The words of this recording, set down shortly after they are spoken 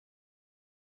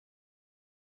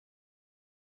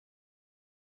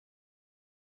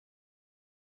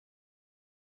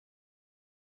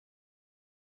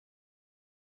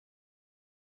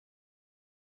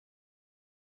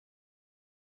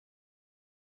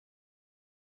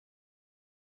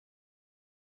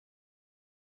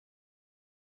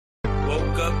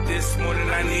up this morning,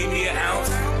 I need me an ounce.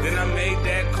 Then I made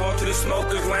that call to the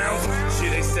smokers lounge.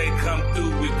 Shit, they say come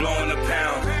through, we blowing a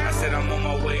pound. I said I'm on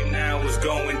my way now, it's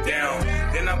going down.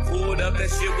 Then I pulled up, that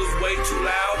shit was way too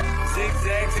loud.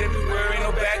 Zigzags everywhere, ain't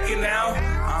no backing out.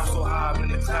 I'm so high up in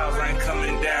the clouds, I ain't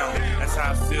coming down. That's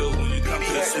how I feel when you come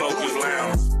to the smokers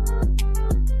lounge.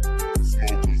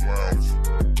 Smokers lounge.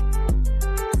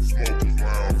 Smokers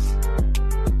lounge.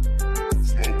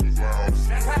 Smokers lounge.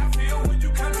 That's how I feel when you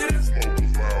come to the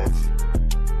smokers lounge.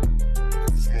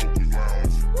 Smokers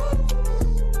lounge.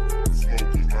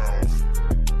 Smokers lounge.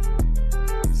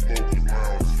 Smokers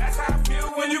lounge. That's how I feel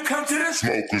when you come to the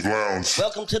smokers lounge.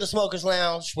 Welcome to the Smokers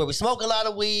Lounge, where we smoke a lot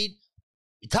of weed,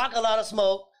 we talk a lot of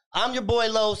smoke. I'm your boy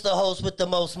Los, the host with the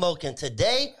most smoke, and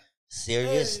today,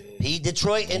 Serious P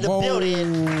Detroit in the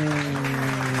building.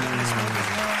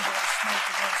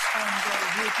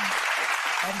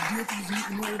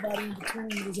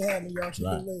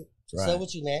 Right. So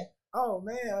what you, man? Oh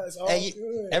man, it's all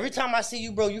good. Every time I see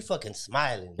you, bro, you fucking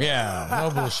smiling. Bro. Yeah, no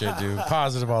bullshit, dude.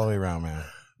 Positive all the way around, man.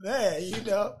 Man, you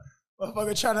know,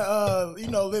 motherfucker trying to,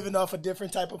 living off a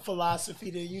different type of philosophy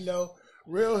than,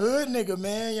 real hood nigga,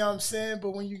 man. You know what I'm saying?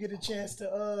 But when you get a chance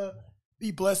to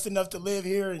be blessed enough to live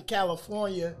here in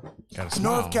California,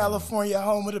 North California,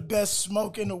 home of the best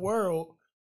smoke in the world,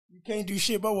 you can't do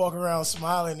shit but walk around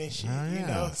smiling and shit,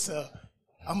 So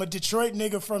I'm a Detroit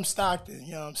nigga from Stockton,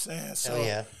 you know what I'm saying? So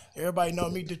yeah. Everybody know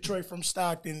me, Detroit from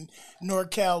Stockton,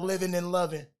 NorCal, living and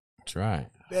loving. That's right.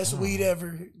 Best weed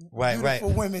ever. Right, beautiful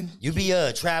right. women. You be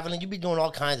traveling, you be doing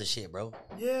all kinds of shit, bro.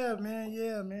 Yeah,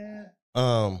 man.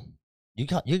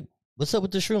 What's up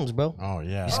with the shrooms, bro? Oh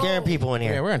yeah, you're scaring people in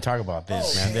here. Yeah, we're gonna talk about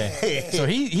this, man. So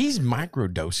he's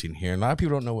microdosing here. A lot of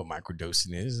people don't know what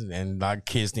microdosing is, and a lot of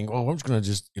kids think, "Oh, I'm just gonna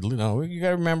You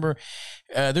gotta remember,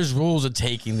 there's rules of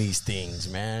taking these things,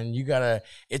 man.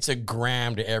 It's a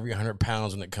gram to every 100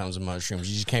 pounds when it comes to mushrooms.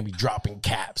 You just can't be dropping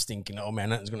caps, thinking, "Oh man,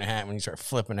 nothing's gonna happen." When you start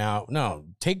flipping out, no,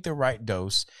 take the right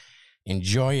dose,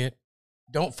 enjoy it.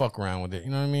 Don't fuck around with it. You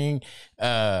know what I mean?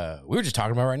 We were just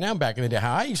talking about right now back in the day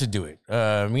how I used to do it.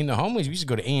 Me and the homies, we used to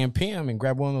go to AMPM and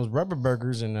grab one of those rubber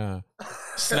burgers and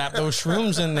slap those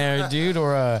shrooms in there, dude,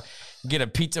 or get a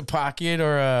pizza pocket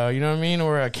or, you know what I mean,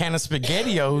 or a can of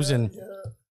SpaghettiOs and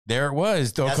there it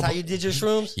was. That's how you did your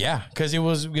shrooms? Yeah, because it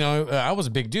was, I was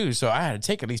a big dude, so I had to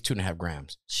take at least 2.5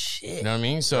 grams. Shit. You know what I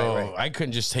mean? So right. I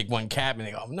couldn't just take one cap and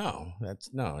they go, no,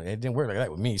 it didn't work like that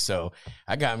with me. So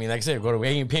I got me, like I said, go to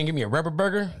A&P and give me a rubber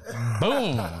burger.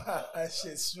 Boom. That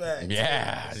shit smack.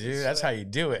 Yeah, dude, that's how you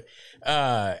do it.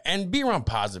 And be around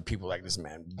positive people like this,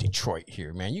 man. Detroit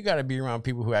here, man. You got to be around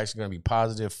people who are actually going to be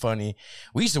positive, funny.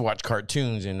 We used to watch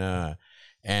cartoons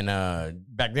and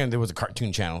back then there was a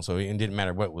cartoon channel, so it didn't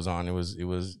matter what was on. It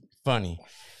was funny.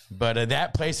 But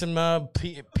that play some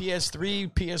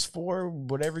PS3, PS4,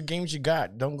 whatever games you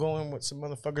got. Don't go in with some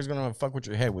motherfuckers gonna fuck with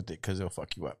your head with it because they'll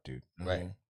fuck you up, dude.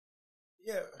 Right.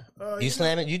 Yeah. You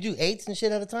slam it? You do 8s and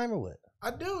shit at a time or what?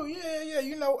 I do, yeah.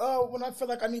 When I feel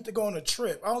like I need to go on a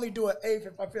trip, I only do an 8th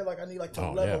if I feel like I need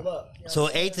to level up. You know so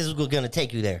 8th is going to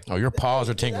take you there. Oh, your paws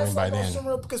are tingling by then.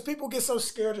 Because people get so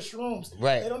scared of shrooms.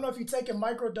 Right. They don't know if you're taking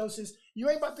microdoses. You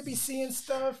ain't about to be seeing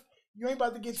stuff. You ain't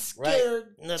about to get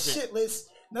scared, shitless.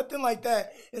 Nothing like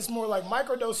that. It's more like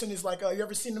microdosing is like, you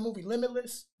ever seen the movie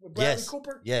Limitless with Bradley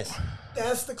Cooper? Yes.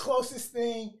 That's the closest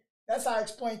thing. That's how I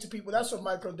explain to people. That's what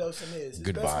microdosing is. It's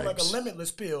Good basically vibes. like a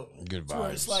limitless pill. Good vibes.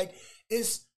 Where it's like,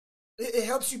 it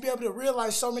helps you be able to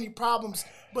realize so many problems.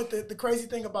 But the crazy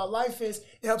thing about life is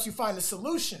it helps you find the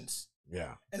solutions.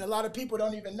 Yeah. And a lot of people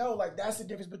don't even know, like, that's the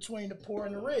difference between the poor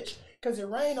and the rich. Because it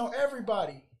rain on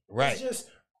everybody. Right. It's just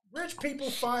rich people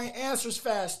find answers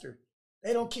faster.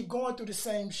 They don't keep going through the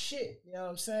same shit. You know what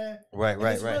I'm saying? Right.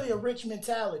 It's really a rich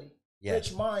mentality,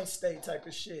 rich mind state type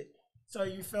of shit. So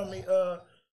you feel me?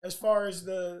 As far as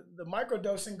the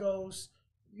microdosing goes,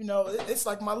 it's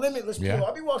like my limitless pill.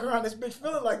 I'll be walking around this bitch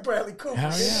feeling like Bradley Cooper.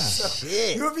 Hell yeah. So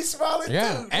Shit. you'll be smiling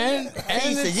too. And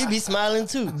He said you be smiling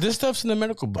too. This stuff's in the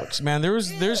medical books, man.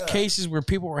 There's cases where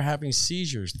people were having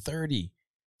seizures, 30,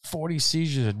 40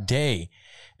 seizures a day.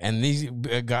 And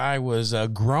a guy was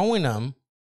growing them.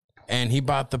 And he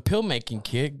bought the pill making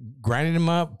kit, grinded him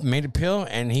up, made a pill,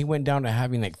 and he went down to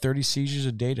having like 30 seizures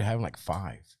a day to having like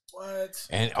 5. What?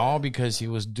 And all because he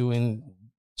was doing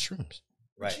shrooms.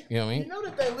 Right. You know what I mean? You know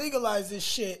that they legalized this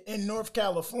shit in North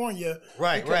California.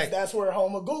 Right. Because that's where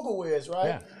home of Google is, right?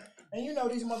 Yeah. And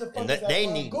these motherfuckers And that they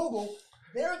run need Google,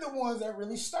 they're the ones that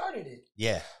really started it.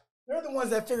 Yeah. They're the ones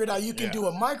that figured out you can do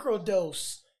a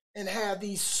microdose and have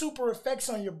these super effects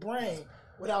on your brain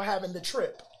without having the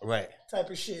trip. Right. Type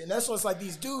of shit. And that's what's like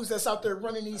these dudes that's out there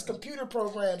running these computer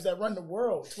programs that run the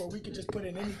world where we can just put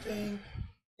in anything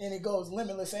and it goes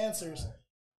limitless answers.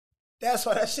 That's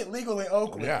why that shit legal in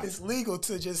Oakland. Yeah. It's legal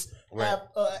to just Right. have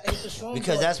acre shrooms.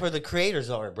 Because on that's it. where the creators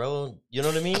are, bro. You know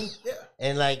what I mean? Yeah.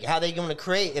 And like, how they going to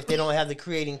create if they don't have the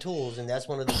creating tools? And that's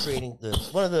one of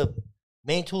the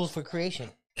main tools for creation.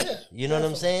 Yeah, You know what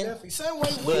I'm saying? Definitely. Same way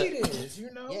But- weed is,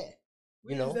 you know? Yeah.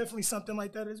 Weed know. is definitely something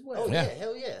like that as well. Oh yeah. Yeah.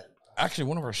 Hell yeah. Actually,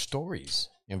 one of our stories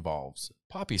involves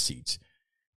poppy seeds.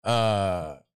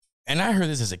 And I heard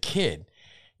this as a kid.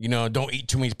 You know, don't eat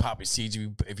too many poppy seeds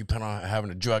if you plan on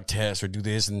having a drug test or do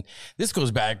this. And this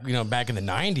goes back, back in the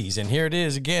 90s. And here it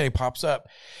is again. It pops up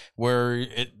where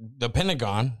the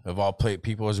Pentagon, of all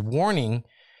people, is warning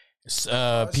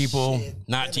people shit.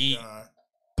 not to eat Pentagon.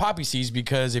 poppy seeds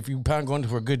because if you plan on going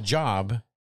for a good job,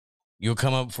 you'll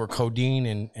come up for codeine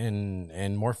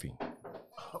and morphine.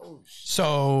 Oh, shit.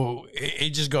 So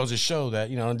it just goes to show that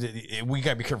we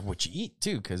gotta be careful what you eat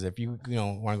too, because if you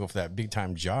want to go for that big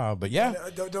time job, but yeah,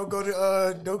 Don't go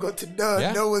to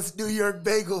Yeah. Noah's New York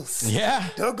Bagels. yeah,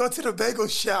 Don't go to the bagel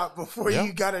shop before Yep.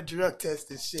 you got a drug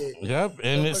test and shit. yep.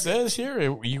 And it says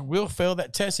here you will fail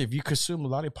that test if you consume a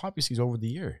lot of poppy seeds over the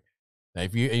year. Now,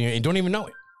 if you don't even know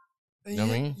it. And know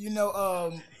what I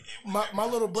mean? My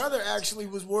little brother actually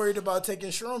was worried about taking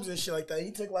shrooms and shit like that.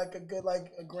 He took like a good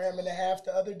a gram and a half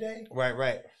the other day,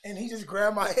 Right. and he just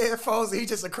grabbed my headphones. And he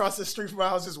just across the street from my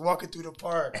house, just walking through the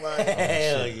park, like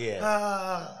Hell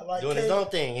yeah. Doing his own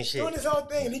thing and shit. doing his own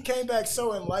thing, and he came back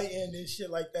so enlightened and shit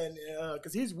like that.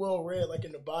 Because he's well read, like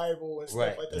in the Bible and stuff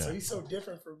Right. like that. Yeah. So he's so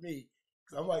different from me.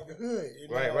 Because I'm like the hood, you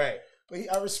know? Right. But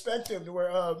I respect him to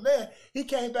where, man, he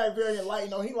came back very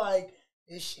enlightened. He like,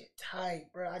 this shit tight,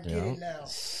 bro. I get it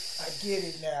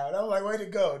now. And I'm like, way to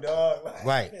go, dog. Like,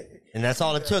 Right. And that's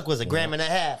all it took was a gram and a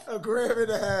half. A gram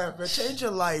and a half, man. Change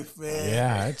your life, man.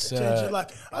 Yeah, it's Change your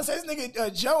life. I say this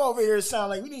nigga Joe over here sound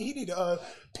like he need a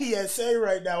PSA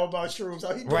right now about shrooms.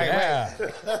 How he doing? Right.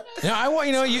 Yeah. I want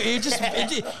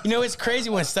it's crazy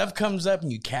when stuff comes up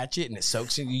and you catch it and it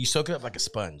soaks in. You soak it up like a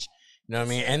sponge. You know what I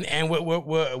mean? And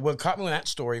what caught me with that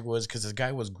story was because this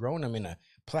guy was growing them in a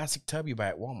plastic tub you buy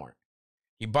at Walmart.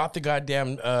 He bought the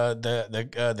goddamn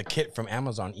the kit from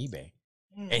Amazon, eBay,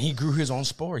 and he grew his own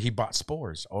spores. He bought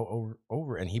spores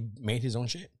over, and he made his own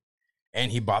shit. And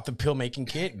he bought the pill making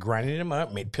kit, grinded them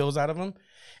up, made pills out of them,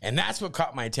 and that's what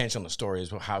caught my attention on the story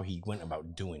is how he went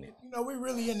about doing it. We're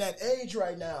really in that age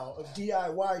right now of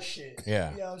DIY shit.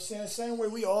 Yeah. You know what I'm saying? Same way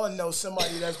we all know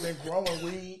somebody that's been growing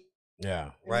weed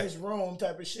Yeah, in his room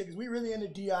type of shit. Because we really in the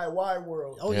DIY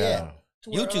world. Oh yeah. To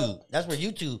where, YouTube. That's where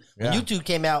YouTube. Yeah. When YouTube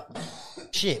came out,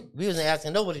 shit, we wasn't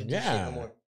asking nobody to do shit Yeah. no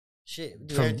more. Shit, we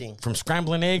do everything. from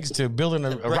scrambling eggs to building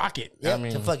a rocket.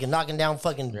 Yep, to fucking knocking down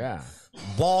fucking Yeah.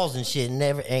 walls and shit.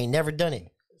 Ain't never done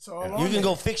it. So You can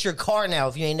go fix your car now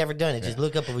if you ain't never done it. Just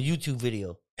look up a YouTube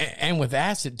video. And with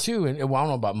acid too, and well, I don't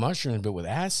know about mushrooms, but with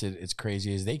acid, it's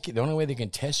crazy. Is the only way they can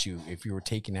test you if you were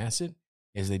taking acid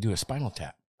is they do a spinal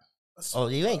tap. Oh,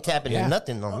 you ain't tapping Yeah.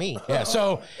 nothing on me. Yeah,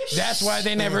 so that's why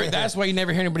that's why you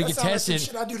never hear anybody get tested.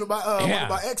 Shit I do to my one Yeah. of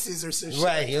my exes or some shit.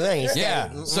 Right, you ain't. Yeah,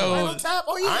 Spinal so tap?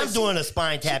 Oh, yeah, I'm doing a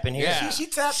spine tapping here. Yeah. She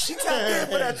tapped in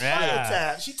for that spinal Yeah.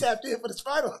 tap. She tapped in for the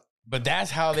spinal. but that's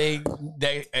how they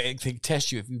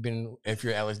test you if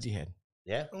you're LSD head.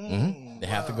 Yeah. They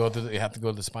have to go through. They have to go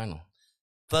to the spinal.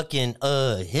 Fucking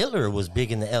Hitler was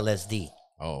big in the LSD,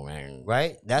 Oh man,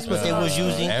 right? That's what they was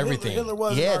using. everything. Hitler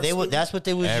was Yeah, an they were. arsenic. That's what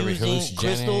they was Every using.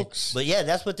 Crystal, hallucinogenics. but yeah,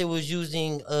 that's what they was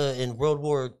using in World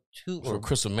War II. So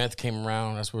crystal meth came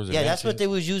around. That's where it was Yeah, that's what invented. they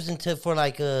was using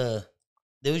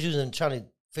they was using trying to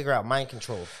figure out mind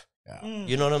control. Yeah.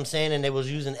 You know what I'm saying? And they was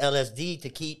using LSD to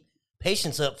keep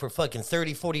patients up for fucking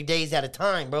 30, 40 days at a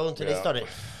time, bro, until they started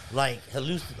like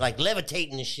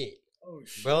levitating and shit. Oh,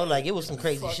 shit. Bro, like it was some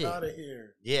crazy Fuck shit. out of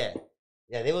here. Yeah.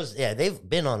 Yeah, they've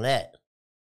been on that.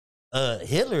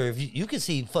 Hitler, if you can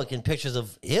see fucking pictures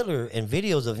of Hitler and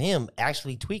videos of him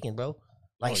actually tweaking, bro.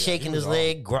 Like shaking his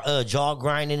leg, jaw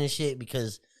grinding and shit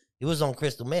because he was on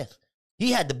crystal meth.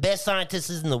 He had the best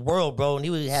scientists in the world, bro, and he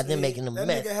would have them making them That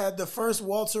meth. nigga had the first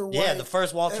Walter White. Yeah, the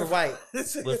first Walter ever. White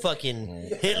with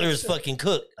fucking Hitler's fucking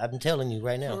cook. I'm telling you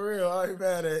right now. For real, I ain't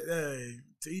mad at hey,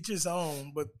 to each his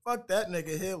own. But fuck that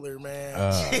nigga Hitler, man.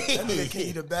 that nigga can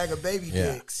eat a bag of baby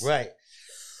Yeah. dicks. Right.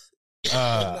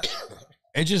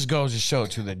 It just goes to show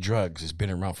too that drugs has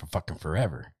been around for fucking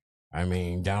forever. I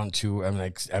mean, down to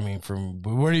from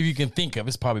whatever you can think of,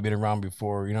 it's probably been around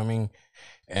before. You know what I mean?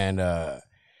 And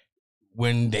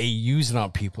when they use it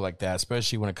on people like that,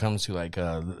 especially when it comes to like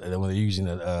when they're using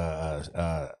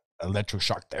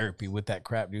electroshock therapy with that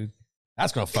crap, dude,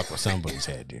 that's gonna fuck with somebody's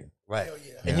head, dude. Right. Hell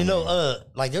yeah. And you know,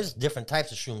 like there's different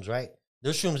types of shrooms, right?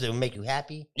 There's shrooms that will make you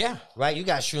happy, Yeah, right? You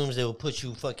got shrooms that will put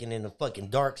you fucking in a fucking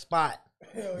dark spot.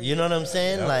 You know what I'm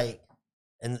saying? Yep. Like,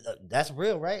 and that's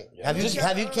real, right? Yeah.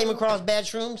 Have you came across bad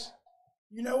shrooms?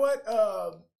 You know what?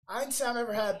 I didn't say I've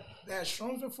ever had bad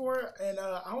shrooms before, and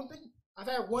I don't think I've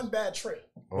had one bad trip.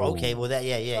 Okay, well that I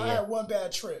had one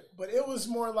bad trip, but it was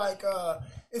more like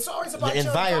it's always about the your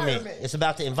environment. It's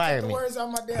about the The environment. words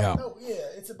on my damn note. Yeah,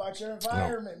 it's about your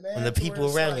environment, man. And the to where people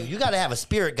it's around like- you. You got to have a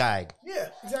spirit guide. Yeah,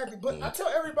 exactly. But I tell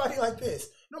everybody like this: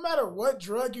 no matter what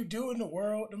drug you do in the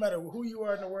world, no matter who you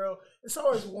are in the world, it's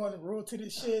always one rule to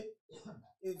this shit.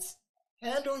 It's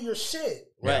handle your shit.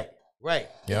 Right. Right.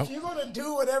 Yep. If you're gonna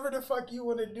do whatever the fuck you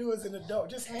want to do as an adult,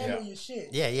 just handle your shit.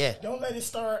 Yeah, yeah. Don't let it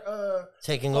start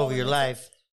Taking over your life.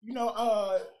 You know,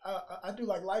 I do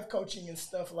like life coaching and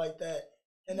stuff like that.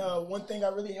 And one thing I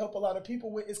really help a lot of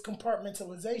people with is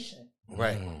compartmentalization.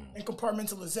 Right. And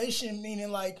compartmentalization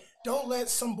meaning like don't let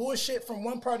some bullshit from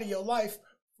one part of your life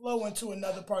flow into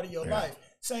another part of your life.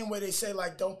 Same way they say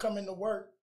like don't come into work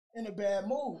in a bad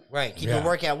mood Right. Keep your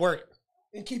work at work.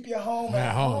 and keep your home At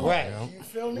at home, home. right. You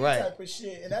feel me? Right. Type of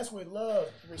shit. And that's with love,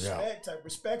 respect, type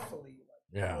respectfully.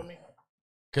 You know what I mean?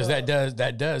 Because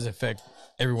that does affect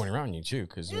everyone around you too.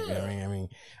 Because I mean,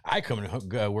 I come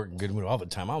to work in good mood all the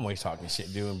time. I'm always talking shit,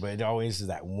 but it always is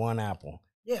that one apple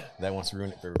that wants to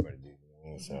ruin it for everybody, dude.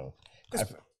 You know? So,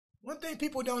 one thing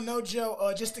people don't know,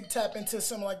 Joe, just to tap into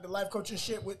some like the life coaching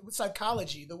shit with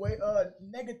psychology, the way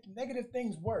negative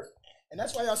things work. And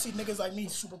that's why y'all see niggas like me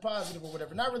super positive or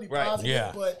whatever. Not really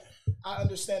positive, but I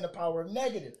understand the power of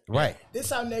negative. Right. This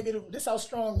how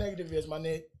strong negative is, my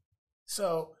nigga.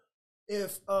 So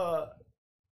if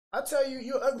I tell you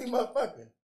you're ugly motherfucker,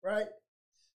 right?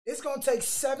 It's gonna take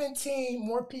 17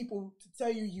 more people to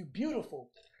tell you you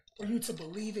beautiful for you to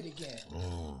believe it again.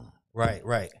 Right.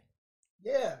 Right.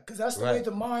 Yeah, because that's the way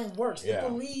the mind works. Yeah. It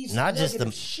believes Not just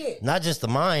negative the shit. Not just the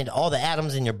mind. All the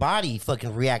atoms in your body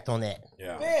fucking react on that.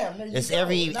 yeah. Bam, there you It's go.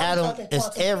 every Now we're atom. talking It's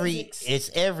quantum every. physics. It's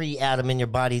every atom in your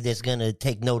body that's gonna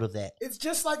take note of that. It's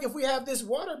just like if we have this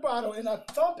water bottle and I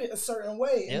thump it a certain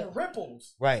way and Yep. it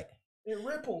ripples. Right. It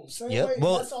ripples. Same Yep. way.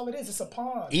 Well, That's all it is. It's a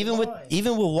pond. Even with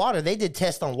water, they did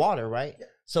tests on water, right?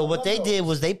 So what love they did those.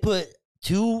 was they put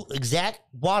two exact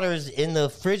waters in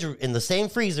the in the same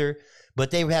freezer, but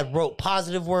they had wrote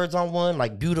positive words on one,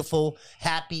 like beautiful,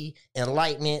 happy,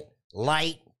 enlightenment,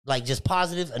 light, like just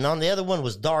positive, and on the other one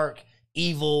was dark,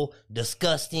 evil,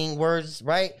 disgusting words,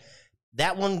 right?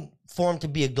 That one formed to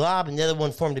be a glob, and the other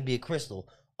one formed to be a crystal,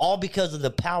 all because of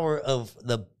the power of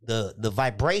the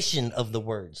vibration of the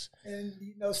words. And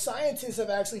you know, scientists have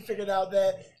actually figured out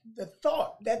that the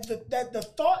thought that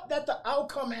the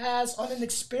outcome has on an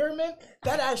experiment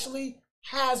that actually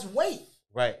has weight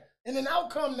Right. in an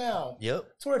outcome now. Yep.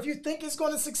 So if you think it's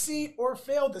going to succeed or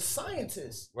fail, the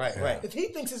scientist, Right. Right. if he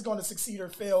thinks it's going to succeed or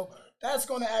fail, that's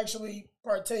going to actually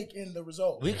partake in the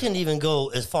result. We can even go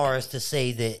as far as to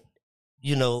say that,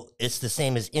 you know, it's the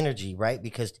same as energy, right?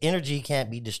 Because energy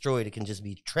can't be destroyed; it can just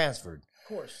be transferred. Of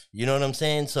course. You know what I'm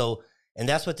saying? So, and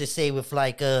that's what they say with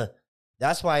like,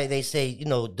 that's why they say, you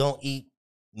know, don't eat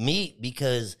meat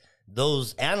because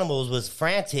those animals was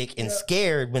frantic and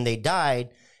scared when they died,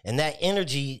 and that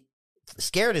energy,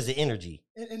 scared is the energy.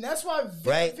 And that's why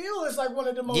Right. veal is like one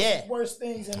of the most worst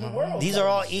things in the world. These are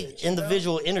all Shit,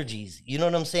 individual energies. You know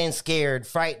what I'm saying? Scared,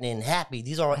 frightening, happy.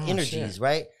 These are all energies,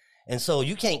 right? And so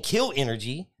you can't kill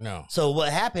energy. No. So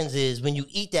what happens is when you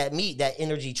eat that meat, that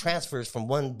energy transfers from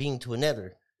one being to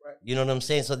another. Right. You know what I'm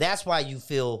saying? So that's why you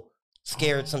feel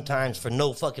scared sometimes for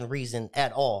no fucking reason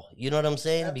at all. You know what I'm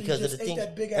saying? After you Because of just the ate thing,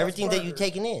 that big-ass everything that you burger.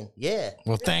 taking in. Yeah.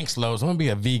 Well, thanks, Lowe's. I'm gonna be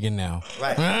a vegan now.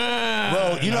 Right. Ah!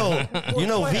 Well, you know,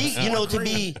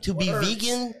 plants, to be herbs.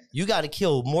 vegan, you got to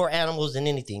kill more animals than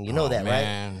anything. You know that, right?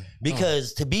 man.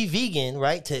 Because to be vegan,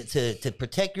 right, to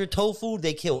protect your tofu,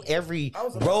 they kill every I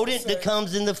was about to rodent say. that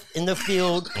comes in the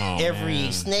field, every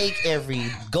man. snake, every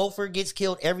gopher gets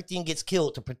killed, everything gets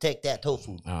killed to protect that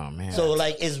tofu. Oh man. So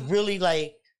like it's really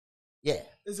like, yeah.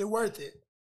 Is it worth it?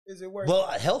 Is it worth Well,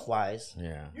 it? health wise,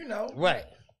 yeah. You know. right.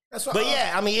 That's why. But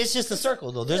yeah, I mean it's just a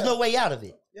circle though. There's no way out of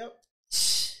it. Yep.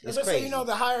 It's As I say, crazy. you know,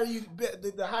 the higher you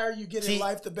get See- in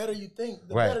life, the better you think,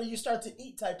 the Right. better you start to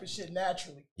eat type of shit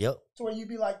naturally. Yep. To where you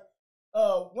be like,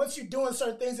 once you're doing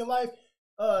certain things in life,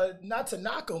 not to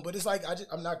knock them, but it's like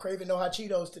I'm not craving no hot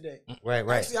Cheetos today. Right.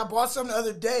 Right. Actually, I bought some the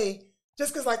other day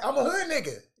just because like I'm a hood nigga.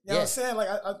 You know what I'm saying? Like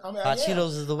I mean, Hot Cheetos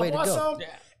is the way I to bought go. some,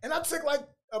 and I took like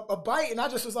a bite, and I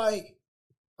just was like,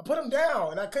 I put them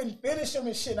down, and I couldn't finish them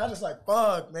and shit. And I just like,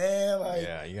 fuck, man. Like,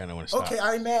 Yeah, you gotta know when to stop. okay,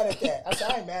 I ain't mad at that. I said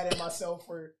I ain't mad at myself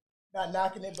for not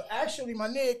knocking it, but actually, my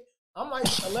nigga, I'm like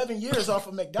 11 years off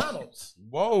of McDonald's.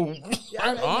 Whoa. Yeah,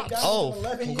 I ate McDonald's Oh, for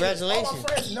 11 congratulations. years. All my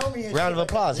friends know me. And Round shit of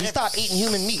applause. He stopped eating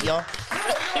human meat, y'all.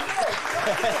 No,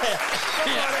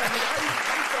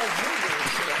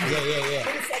 Yeah.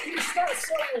 But it's like you start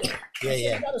somewhere.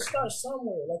 Yeah. You gotta start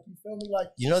somewhere. Like, you feel me? Like,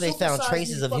 You know, they found Super Size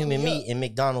traces Me of fucked human me meat up. in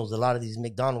McDonald's. A lot of these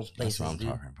McDonald's places. That's what I'm dude.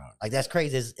 talking about. Like, that's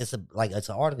crazy. It's an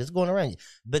article. It's going around,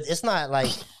 but it's not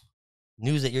like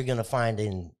news that you're gonna find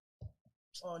in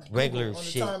On regular Google, on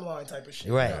shit. the timeline type of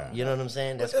shit. right. Yeah. You know what I'm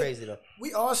saying? That's But, crazy though.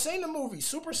 We all seen the movie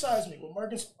Super Size Me with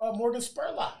Morgan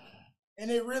Spurlock, and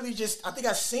it really just, I think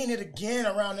I seen it again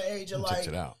around the age of Checked like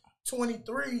it out.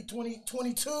 23,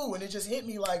 22, and it just hit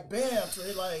me like bam. So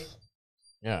it like,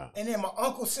 Yeah. and then my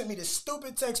uncle sent me this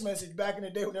stupid text message back in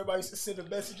the day when everybody used to send the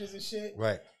messages and shit.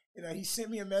 Right. You know, he sent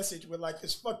me a message with like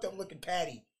this fucked up looking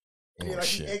patty. And Oh, like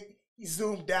shit. he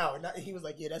zoomed out, and he was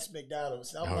like, "Yeah, that's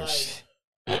McDonald's." And I'm Oh, like, shit.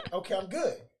 "Okay, I'm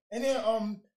good." And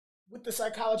then with the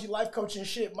psychology, life coaching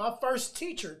shit, my first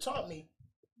teacher taught me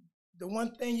the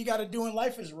one thing you got to do in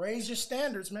life is raise your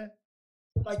standards, man.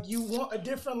 Like, you want a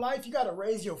different life, you got to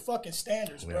raise your fucking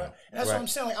standards, bro. Yeah. And that's what I'm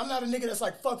saying. Like, I'm not a nigga that's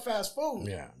like fuck fast food.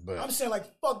 Yeah, but I'm saying like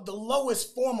fuck the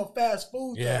lowest form of fast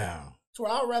food. yeah. To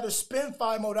where I'd rather spend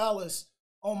 $5 more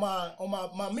on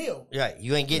my meal. Right.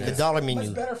 You ain't getting the dollar Much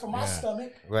menu. better for my Yeah.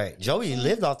 stomach. Right. Joey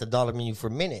lived off the dollar menu for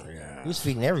a minute. Yeah. He was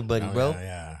feeding everybody, Oh, bro.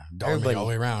 Yeah. Dollar Everybody. all the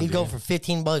way around. He'd go dude. for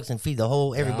 $15 and feed the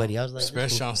whole everybody. I was like,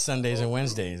 especially on Sundays and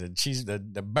Wednesdays,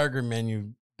 the burger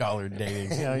menu $1 day.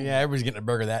 Yeah, everybody's getting a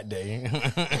burger that day.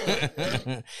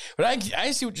 But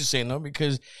I see what you're saying though,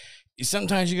 because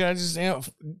sometimes you gotta just,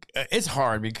 it's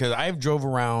hard because I've drove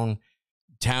around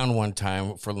town one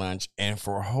time for lunch, and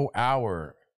for a whole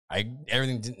hour,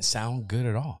 everything didn't sound good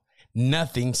at all.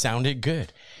 Nothing sounded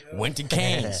good. Went to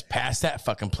Cane's, passed that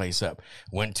fucking place up.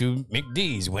 Went to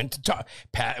McD's, went to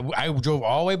I drove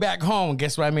all the way back home.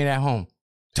 Guess what I made at home?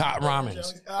 Top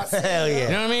ramens. hell yeah.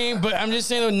 You know what I mean? But I'm just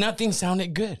saying, though, nothing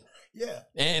sounded good. Yeah.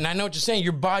 And I know what you're saying.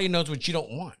 Your body knows what you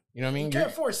don't want. You know what I mean? You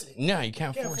can't force it. No, you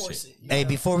can't Can't force it. Hey,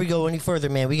 before we go any further,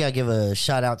 man, we gotta give a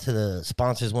shout out to the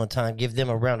sponsors one time. Give them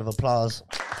a round of applause.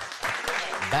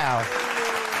 Bow.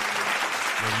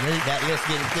 That list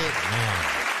getting thick.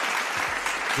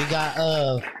 We got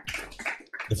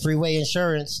the Freeway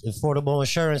Insurance, affordable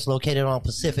insurance, located on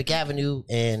Pacific Avenue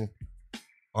and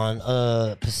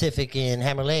on Pacific and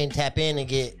Hammer Lane. Tap in and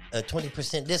get a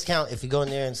 20% discount if you go in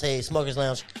there and say Smokers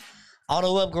Lounge.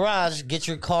 Auto Up Garage, get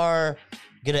your car,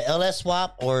 get an LS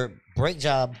swap or brake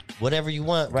job, whatever you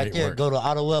want. Right Great there, work. go to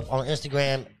Auto Up on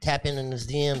Instagram, tap in his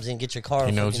DMs and get your car.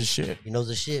 He knows freaking- his shit. He knows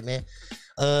his shit, man.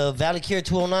 Valley Cure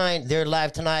 209, they're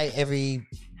live tonight every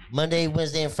Monday,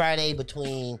 Wednesday, and Friday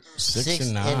between 6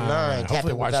 and 9. Tap Hopefully in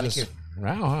with watch Valley this. Cure.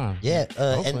 Wow, huh? Yeah,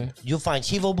 Hopefully. and you'll find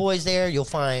Chivo Boys there. You'll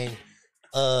find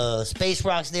Space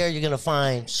Rocks there. You're gonna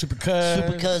find Super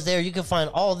Cuz. there. You can find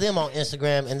all of them on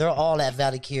Instagram, and they're all at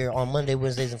Valley Cure on Monday,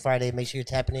 Wednesdays, and Friday. Make sure you're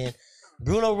tapping in.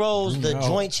 Bruno Rose, the Bruno.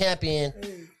 joint champion,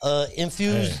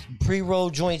 infused pre-roll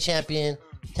joint champion.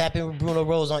 Tap in with Bruno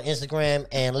Rose on Instagram,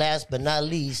 and last but not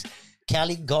least,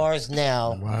 Cali Guards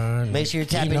Now. Wow. Make sure you're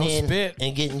Team tapping No in Spit.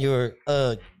 and getting your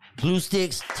glue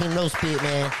sticks. Team No Spit,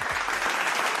 man.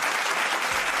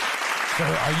 So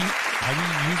have you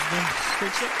used them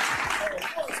sticks yet?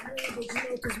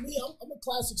 Because me, I'm a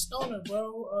classic stoner,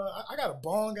 bro. I got a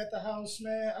bong at the house,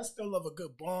 man. I still love a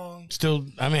good bong. Still,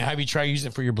 I mean, have you tried using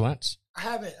it for your blunts? I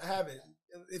haven't.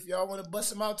 If y'all want to bust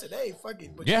them out today, fuck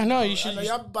it. But Yeah, no, you I should know just-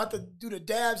 y'all about to do the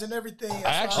dabs and everything. That's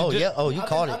actually why Oh did- yeah. Oh, you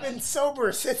caught I've it. been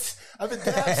sober since I've been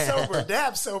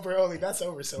dab sober only, not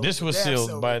sober. This was Dab sealed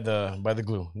sober. by the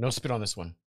glue. No spit on this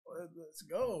one. Let's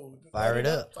go. Fire it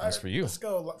up. That's for you. Let's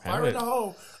go. Have Fire in it. the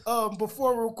hole.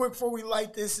 Before we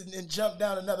light this and jump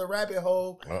down another rabbit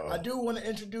hole, Uh-oh. I do want to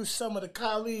introduce some of the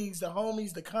colleagues, the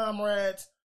homies, the comrades,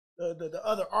 the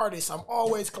other artists I'm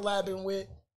always collabing with.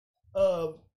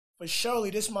 For surely,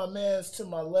 this is my man's to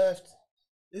my left.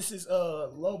 This is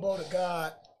Lobo the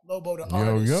God, Lobo the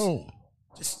artist. Yo.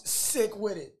 Just sick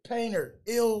with it. Painter,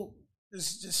 ill,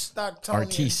 just stock Tony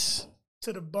Artiste.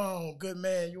 to the bone. Good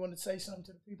man. You want to say something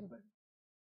to the people, baby?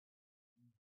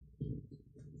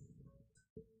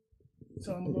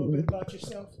 Tell them a little bit about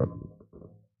yourself. I'm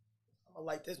gonna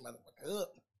light this motherfucker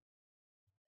up.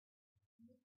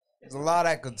 There's a lot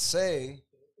I could say.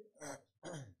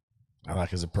 I like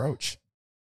his approach.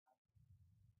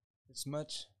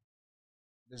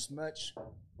 There's much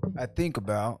I think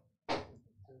about.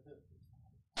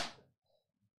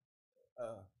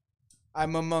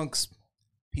 I'm amongst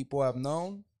people I've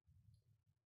known,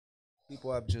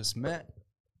 people I've just met,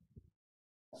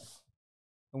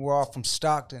 and we're all from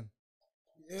Stockton.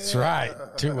 That's right.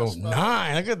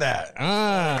 209. Look at that.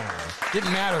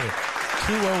 Didn't matter.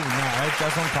 209. That's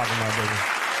what I'm talking about, baby.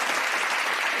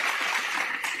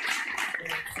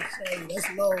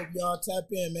 Dennis Loeb, y'all tap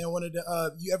in, man. One of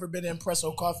the you ever been to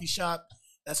Impresso Coffee Shop?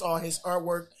 That's all his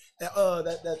artwork.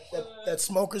 That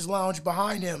Smokers Lounge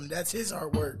behind him, that's his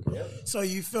artwork. So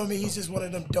you feel me? He's just one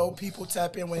of them dope people.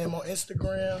 Tap in with him on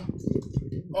Instagram.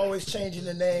 Always changing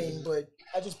the name, but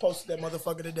I just posted that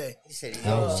motherfucker today. He said he's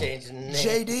always changing the name.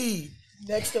 JD.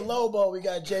 Next to Lobo, we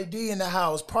got JD in the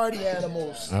house. Party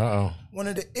Animals. One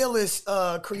of the illest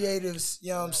creatives, you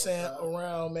know what I'm saying,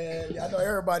 around, man. I know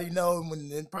everybody know him when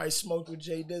they probably smoked with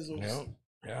Jay Dizzles.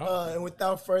 And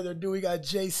without further ado, we got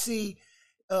JC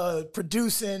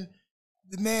producing.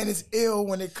 The man is ill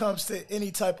when it comes to any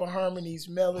type of harmonies,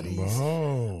 melodies,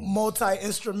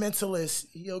 multi-instrumentalist.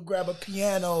 He'll grab a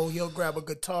piano, he'll grab a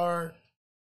guitar.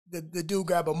 The dude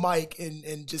grab a mic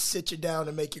and just sit you down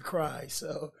and make you cry.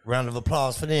 So round of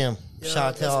applause for them. Shout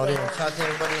out to all them. Shout out to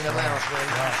everybody in the lounge,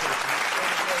 man.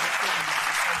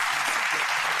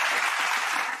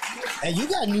 And you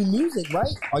got new music,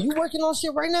 right? Are you working on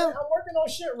shit right now? I'm working on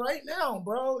shit right now,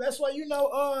 bro. That's why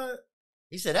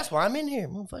He said, that's why I'm in here,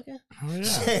 motherfucker.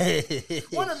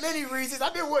 One of many reasons.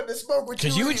 I've been wanting to smoke with you.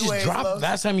 Because you would just drop,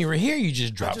 last time you were here, you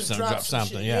just dropped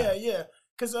something. Yeah.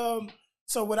 Because,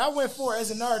 so what I went for as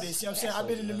an artist, you know what I'm saying? I've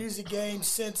been in the music game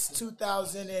since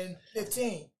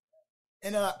 2015.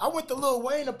 And I went the Lil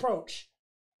Wayne approach.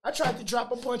 I tried to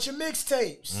drop a bunch of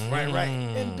mixtapes. Right.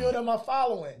 And build up my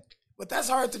following. But that's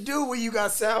hard to do when you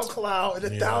got SoundCloud and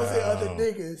 1,000 other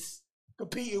niggas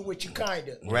competing with you, kind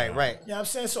of. Right. You know what I'm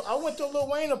saying? So I went the Lil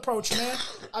Wayne approach, man.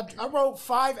 I wrote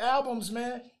 5 albums,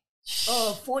 man.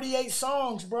 48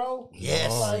 songs, bro.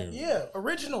 Yes.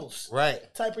 Originals. Right.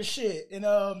 Type of shit. And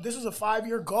this was a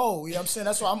 5-year goal. You know what I'm saying?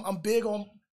 That's why I'm big on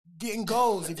getting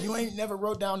goals. If you ain't never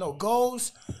wrote down no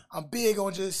goals, I'm big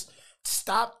on just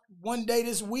stop one day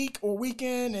this week or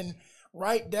weekend and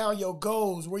write down your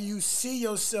goals where you see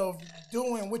yourself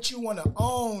doing what you want to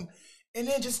own, and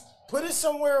then just put it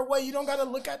somewhere away. You don't got to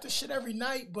look at the shit every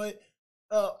night, but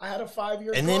I had a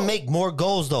 5-year and goal. then make more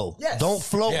goals, though. Yes. Don't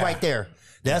float right there.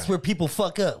 That's where people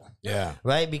fuck up. Yeah.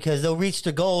 Right? Because they'll reach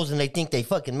their goals and they think they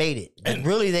fucking made it. And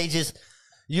really, they just,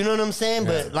 you know what I'm saying?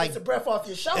 But like, it's a breath off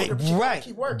your shoulder, but you gotta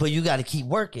keep working. But you got to keep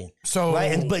working. So,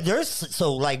 right? But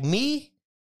like me,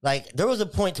 like there was a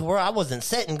point to where I wasn't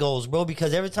setting goals, bro,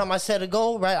 because every time I set a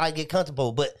goal, right, I get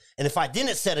comfortable. And if I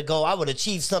didn't set a goal, I would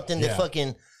achieve something that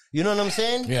fucking, you know what I'm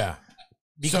saying? Yeah.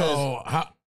 Because so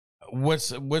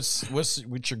what's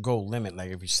your goal limit? Like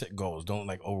if you set goals, don't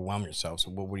like overwhelm yourself. So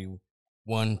what would you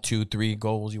 1, 2, 3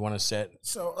 goals you want to set?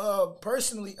 So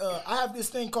personally, I have this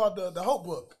thing called the Hope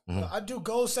Book. I do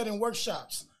goal setting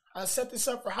workshops. I set this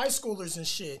up for high schoolers and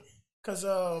shit because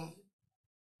we're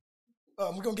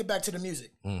gonna get back to the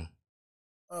music in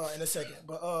a second.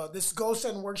 But this goal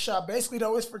setting workshop basically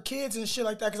though is for kids and shit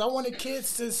like that because I wanted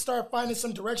kids to start finding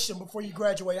some direction before you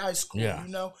graduate high school. Yeah. You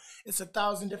know, it's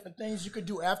 1,000 different things you could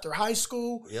do after high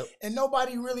school. Yep. And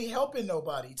nobody really helping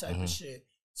nobody type of shit.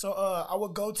 So I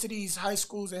would go to these high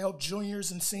schools and help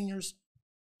juniors and seniors.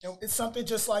 And it's something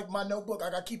just like my notebook. I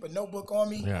got to keep a notebook on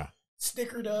me. Yeah.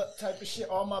 Stickered up type of shit.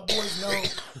 All my boys know.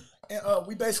 And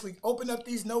we basically open up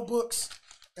these notebooks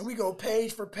and we go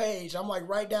page for page. I'm like,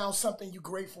 write down something you're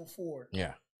grateful for.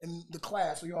 Yeah. In the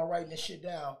class, we all writing this shit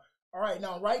down. All right,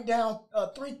 now write down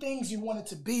 3 things you wanted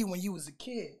to be when you was a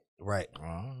kid. right.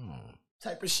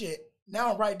 Type of shit.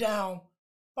 Now write down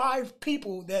 5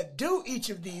 people that do each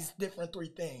of these different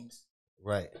 3 things.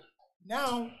 Right.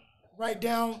 Now, write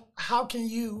down how can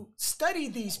you study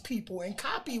these people and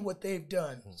copy what they've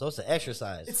done. So it's an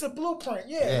exercise. It's a blueprint,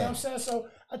 you know what I'm saying? So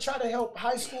I try to help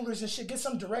high schoolers and shit get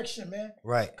some direction, man.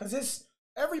 Right. Because it's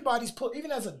everybody's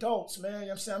even as adults, man. You know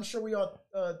what I'm saying? I'm sure we all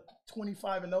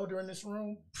 25 and older in this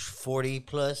room. 40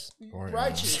 plus.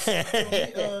 Righteous.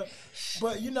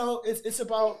 But you know, it's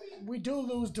about we do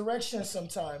lose direction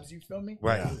sometimes. You feel me?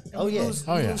 Right. And we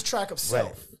lose track of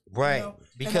self. Right. You know?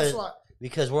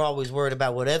 Because we're always worried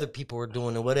about what other people are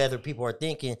doing and what other people are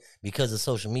thinking because of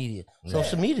social media.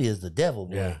 Social media is the devil,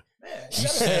 boy. Man, You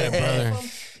said it, brother.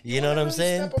 You know what I'm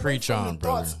saying? Preach on,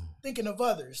 brother. Thinking of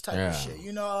others type of shit.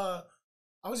 You know,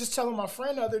 I was just telling my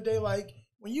friend the other day, like,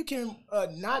 when you can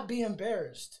not be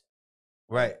embarrassed,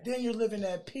 right, then you're living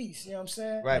at peace. You know what I'm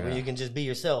saying? Right, where you can just be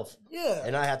yourself. Yeah.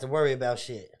 And not have to worry about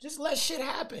shit. Just let shit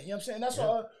happen. You know what I'm saying? That's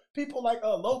why people like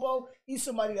Lobo, he's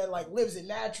somebody that like lives it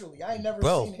naturally. I ain't never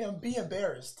seen him be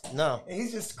embarrassed. No. And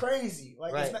he's just crazy.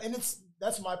 Like, right.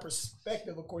 That's my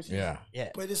perspective, of course. Yeah.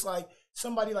 But it's like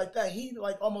somebody like that, he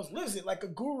like almost lives it like a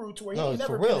guru to where he never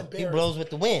for real. been embarrassed. He blows with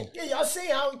the wind. Yeah, y'all see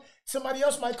how somebody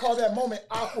else might call that moment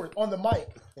awkward on the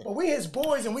mic. But we his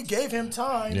boys and we gave him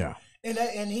time. Yeah.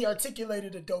 And he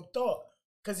articulated a dope thought.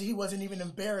 because he wasn't even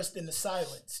embarrassed in the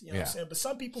silence. You know what I'm saying? But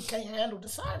some people can't handle the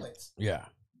silence. Yeah.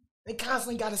 They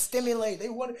constantly got to stimulate.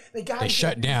 They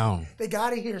shut down. They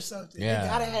got to hear something. Yeah. They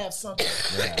got to have something.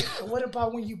 Yeah. But what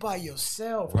about when you by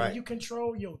yourself? Right. When you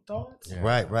control your thoughts? Yeah.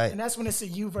 Right. And that's when it's a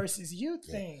you versus you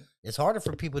thing. It's harder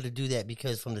for people to do that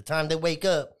because from the time they wake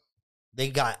up,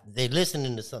 they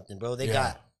listening to something, bro. They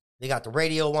got the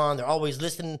radio on. They're always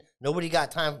listening. Nobody got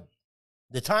time.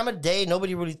 The time of day,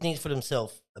 nobody really thinks for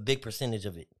themselves. A big percentage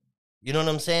of it. You know what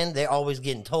I'm saying? They're always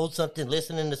getting told something,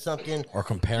 listening to something, Or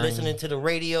comparing. listening to the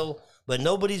radio, but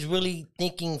nobody's really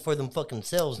thinking for them fucking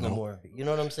selves no more. You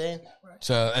know what I'm saying?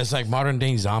 So it's like modern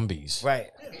day zombies. Right.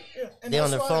 Yeah. And They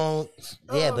on that's their why- phone.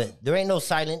 Yeah, but there ain't no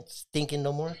silence thinking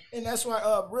no more. And that's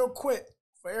why, real quick,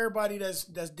 for everybody that's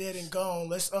dead and gone,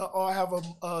 let's all have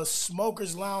a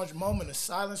smokers lounge moment of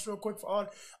silence real quick for all.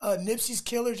 Nipsey's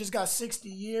Killer just got 60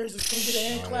 years. Let's get a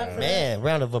hand clap for that. Man,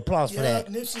 round of applause for Yeah, that.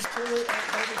 Nipsey's Killer just got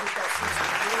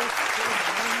 60 years.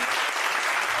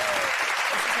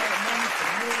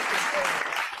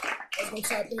 Let's go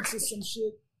tap into some shit.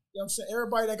 You know what I'm saying?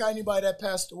 Everybody that got anybody that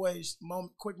passed away, just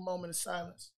quick moment of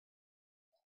silence.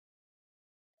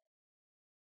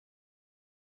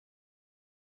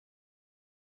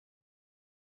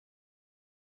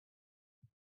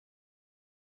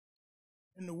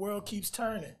 And the world keeps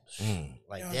turning. Like You know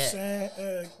what I'm that.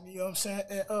 saying? You know what I'm saying?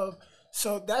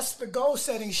 So that's the goal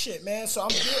setting shit, man. So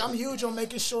I'm huge on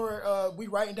making sure we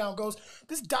writing down goals.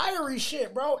 This diary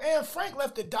shit, bro. Anne Frank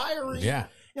left a diary. Yeah. You know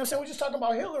what I'm saying? We were just talking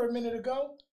about Hitler a minute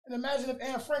ago. And imagine if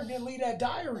Anne Frank didn't leave that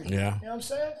diary. Yeah. You know what I'm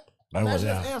saying? That was-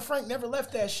 Imagine if yeah. Anne Frank never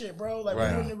left that shit, bro. Like, Right.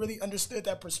 we wouldn't have really understood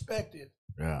that perspective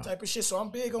Yeah. type of shit. So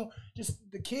I'm big on just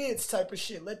the kids type of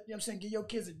shit. Let, you know what I'm saying? Give your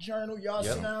kids a journal. Y'all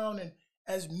sit down, and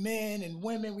as men and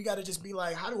women, we got to just be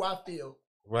like, how do I feel?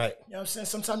 Right. You know what I'm saying?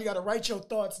 Sometimes you got to write your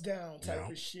thoughts down type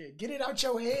of shit. Get it out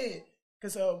your head.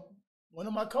 Because one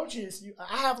of my coaches,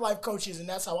 I have life coaches, and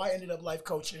that's how I ended up life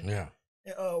coaching. Yeah.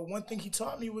 And, one thing he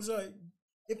taught me was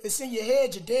if it's in your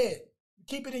head, you're dead.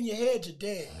 Keep it in your head, you're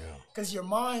dead. Because your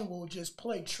mind will just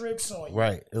play tricks on you.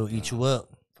 Right. It'll eat you up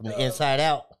from the inside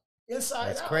out. Inside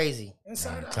That's out. crazy.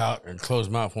 Inside out. And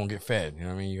closed mouth won't get fed. You know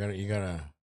what I mean? You gotta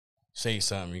say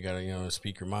something. You gotta,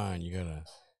 speak your mind. You gotta,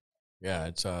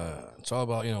 it's all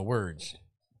about, words.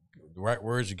 The right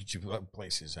words will get you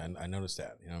places. I noticed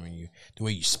that. You know what I mean? The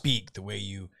way you speak, the way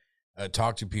you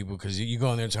talk to people, because you go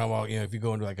in there and talk about, if you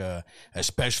go into like a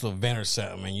special event or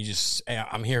something, and you just, hey,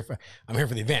 I'm here for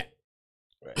the event.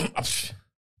 Right.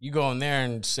 You go in there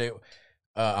and say,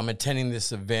 I'm attending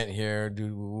this event here.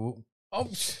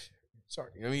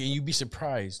 Sorry. You'd be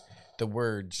surprised the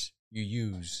words you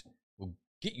use will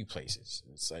get you places.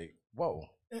 It's like, whoa.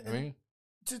 I mean,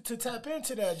 to tap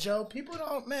into that, Joe, people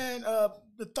don't, man,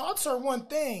 the thoughts are one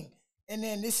thing. And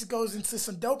then this goes into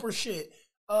some doper shit.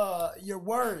 Your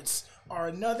words are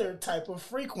another type of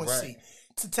frequency. Right.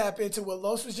 To tap into what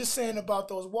Los was just saying about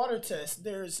those water tests.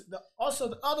 There's also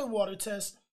the other water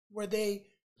tests where they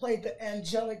played the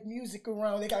angelic music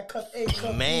around. They got cup A,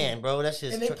 cup Man, B. bro, that's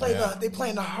just. And they play they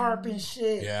playing the harp and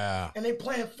shit. yeah. And they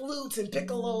playing flutes and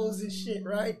piccolos and shit,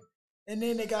 right? And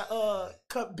then they got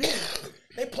cup B.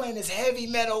 They playing this heavy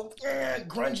metal,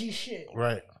 grungy shit.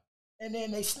 Right. And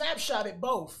then they snapshotted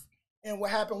both. And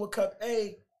what happened with cup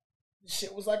A, the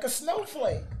shit was like a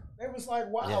snowflake. It was like,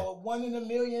 wow, a 1 in a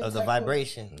million. Of the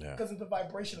vibration. Because of the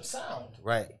vibration of sound.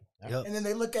 Right. Yep. And then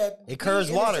they look at It curves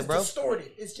B, and water, it's just bro.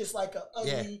 distorted. It's just like a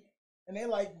ugly. And they're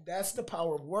like, that's the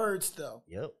power of words, though.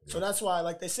 Yep. So that's why,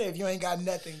 like they say, if you ain't got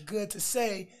nothing good to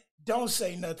say, don't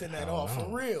say nothing at all for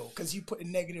real. Because you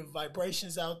putting negative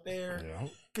vibrations out there. Yeah.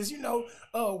 Because,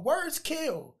 words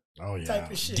kill. Oh, yeah. Type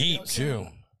of shit. Deep, too.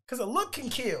 Because a look can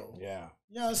kill. Yeah.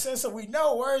 You know what I'm saying? So we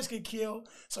know words can kill.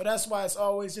 So that's why it's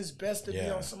always just best to be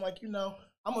on some,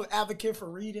 I'm an advocate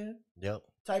for reading. Yep.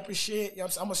 Type of shit. You know what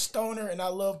I'm saying? I'm a stoner and I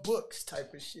love books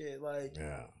type of shit. Like,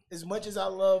 Yeah. as much as I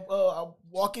love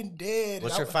Walking Dead.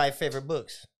 What's your 5 favorite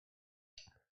books?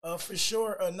 For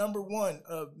sure, number 1,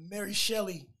 Mary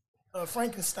Shelley,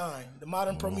 Frankenstein, The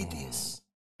Modern Prometheus.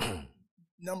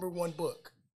 Number 1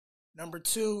 book. Number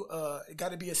 2, it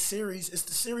got to be a series. It's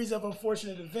the series of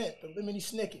Unfortunate Event, the Lemony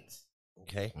Snickets.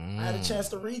 Okay. I had a chance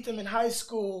to read them in high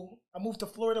school. I moved to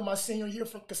Florida my senior year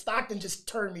because Stockton just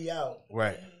turned me out.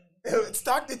 Right.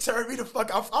 Stockton turned me the fuck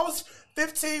out. I was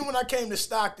 15 when I came to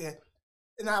Stockton,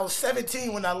 and I was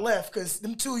 17 when I left because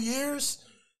them 2 years,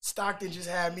 Stockton just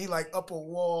had me like up a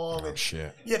wall. Oh, and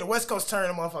shit. Yeah, the West Coast turned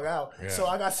the motherfucker out. Yeah. So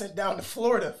I got sent down to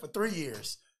Florida for 3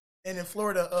 years. And in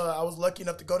Florida, I was lucky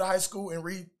enough to go to high school and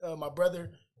read. My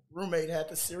brother roommate had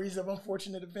the series of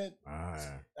Unfortunate Event. I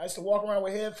used to walk around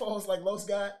with headphones like Los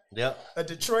got, Yep. a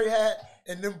Detroit hat,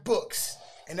 and them books.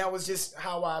 And that was just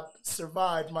how I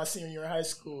survived my senior year in high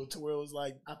school, to where it was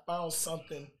like I found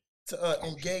something to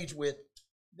engage with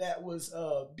that was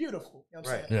beautiful. You know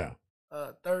what I'm saying?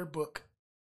 Yeah. Third book,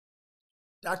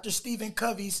 Dr. Stephen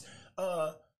Covey's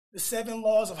The 7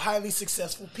 Laws of Highly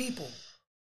Successful People.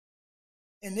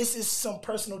 And this is some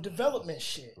personal development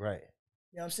shit. Right.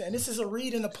 You know what I'm saying? This is a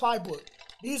read and apply book.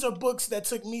 These are books that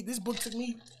this book took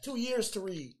me 2 years to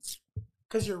read.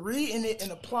 Because you're reading it and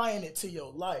applying it to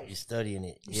your life. You're studying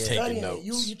it. You're studying it.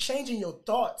 You're changing your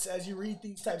thoughts as you read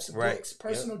these types of books.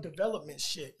 Personal development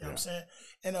shit. You know what I'm saying?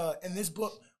 And in this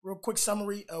book, real quick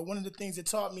summary, one of the things it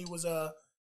taught me was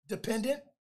dependent,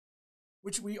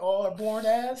 which we all are born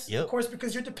as. Yep. Of course,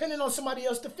 because you're dependent on somebody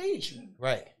else to feed you.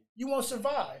 Right. You won't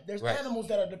survive. There's animals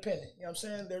that are dependent. You know what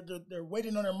I'm saying? They're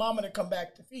waiting on their mama to come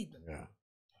back to feed them. Yeah.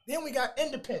 Then we got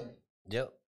independent.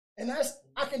 Yep. And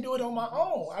I can do it on my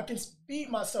own. I can feed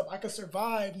myself. I can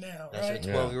survive now. That's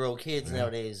right? what 12-year-old kids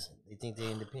nowadays, they think they're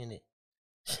independent.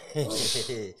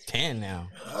 10 now.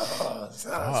 Oh,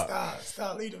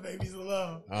 stop. Leave the babies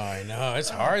alone. Oh, I know. It's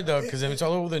hard, though, because it's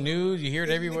all over the news. You hear it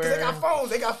everywhere. They got phones.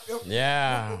 They got...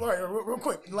 Yeah. Real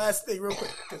quick. Last thing, real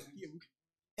quick.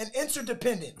 And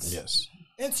interdependence. Yes.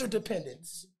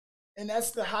 Interdependence. And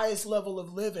that's the highest level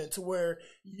of living, to where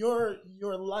your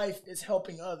life is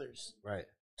helping others. Right.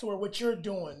 To where what you're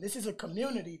doing, this is a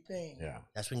community thing. Yeah.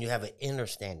 That's when you have an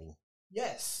understanding.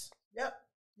 Yes. Yep.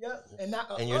 And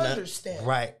not And an you're understanding.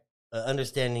 Right.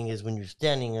 Understanding is when you're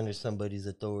standing under somebody's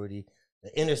authority.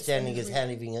 The understanding is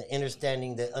having an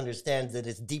understanding that understands that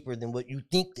it's deeper than what you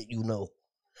think that you know.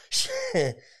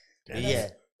 Yeah.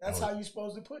 That's how you're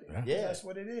supposed to put it. Yeah. That's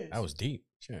what it is. That was deep.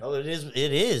 Shit. Oh, it is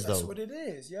That's though. what it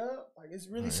is, yeah. Like it's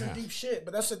really some deep shit.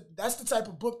 But that's the type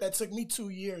of book that took me 2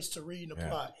 years to read and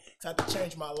apply. So I had to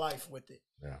change my life with it.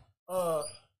 Yeah.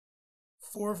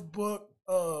 Fourth book,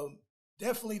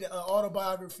 definitely the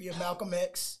autobiography of Malcolm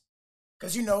X.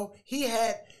 Because, he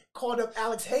had called up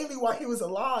Alex Haley while he was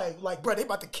alive. Like, bro, they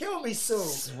about to kill me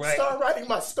soon. Right. Start writing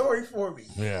my story for me.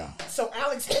 Yeah. So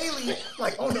Alex Haley,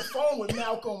 like, on the phone with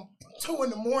Malcolm 2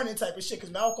 a.m. type of shit,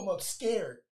 because Malcolm up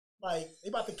scared. Like, they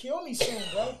about to kill me soon,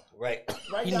 bro. Right.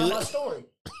 Write down my story.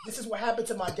 This is what happened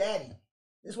to my daddy.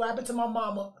 This is what happened to my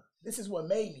mama. This is what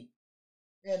made me.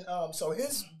 And so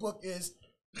his book is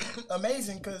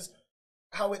amazing because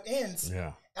how it ends.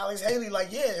 Yeah. Alex Haley,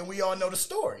 like, yeah, and we all know the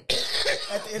story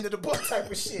at the end of the book type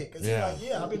of shit. Because he's like,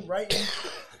 yeah, I've been writing.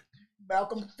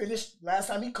 Malcolm finished, last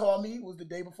time he called me was the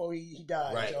day before he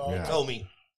died. Right. Y'all. Yeah. Told me.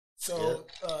 So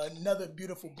another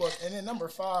beautiful book. And then number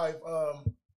 5,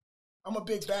 I'm a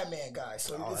big Batman guy.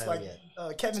 So it's like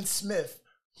Kevin Smith,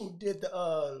 who did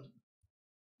the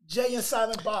Jay and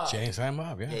Silent Bob. Jay and Silent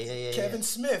Bob, yeah. Kevin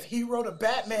Smith, he wrote a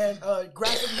Batman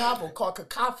graphic novel called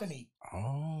Cacophony.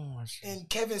 Oh, and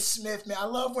Kevin Smith, man, I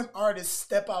love when artists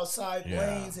step outside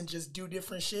lanes and just do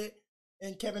different shit.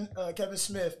 And Kevin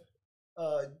Smith,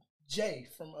 Jay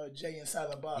from Jay and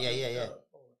Silent Bob.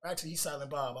 Actually, he's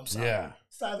Silent Bob. I'm sorry. Yeah.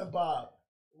 Silent Bob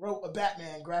wrote a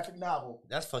Batman graphic novel.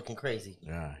 That's fucking crazy.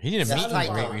 Yeah. He did a meet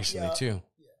and greet recently, too.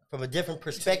 From a different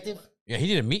perspective? Yeah, he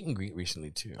did a meet and greet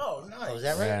recently, too. Oh, nice. Oh, is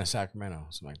that right? Yeah, in Sacramento,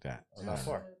 something like that. Oh, not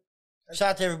far.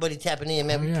 Shout out to everybody tapping in,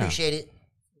 man. We appreciate it.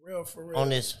 For real. On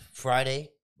this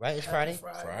Friday, right? It's Friday?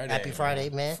 Happy Friday,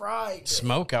 man. Friday.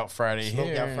 Smoke out Friday here.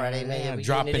 Smoke out Friday, man. Yeah,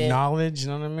 dropping knowledge, you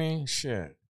know what I mean?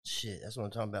 Shit, that's what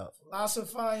I'm talking about.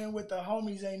 Philosophizing with the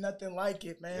homies ain't nothing like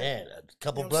it, man. Man, a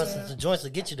couple blunts and some joints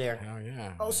will get you there. Oh,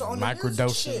 yeah. Oh, so on the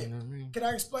music shit, you know what I mean? Can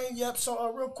I explain? Yep.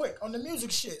 So real quick, on the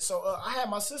music shit. So I had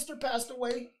my sister passed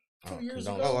away 2 years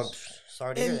ago. Oh, I'm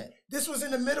sorry to hear that. This was in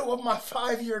the middle of my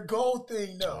 5-year goal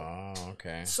thing, though. Oh,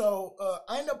 okay. So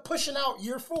I ended up pushing out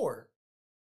year 4.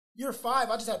 Year 5,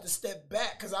 I just had to step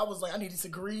back because I was like, I needed to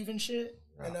grieve and shit.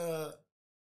 Yeah. And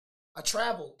I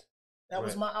traveled. That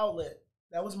was my outlet.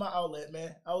 That was my outlet,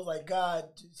 man. I was like, God,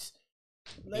 just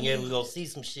let me. We gonna see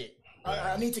some shit.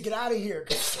 I need to get out of here.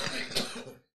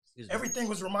 Everything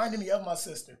was reminding me of my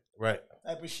sister. Right.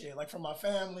 Type of shit. Like from my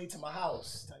family to my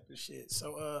house type of shit.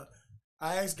 So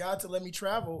I asked God to let me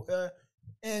travel.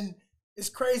 And it's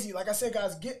crazy. Like I said,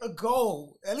 guys, get a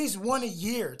goal. At least one a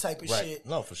year type of shit.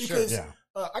 No, for because, sure.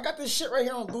 Yeah. I got this shit right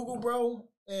here on Google, bro.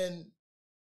 And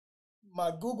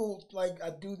my Google, like,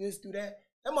 I do this, do that.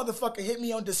 That motherfucker hit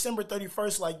me on December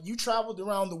 31st. Like, you traveled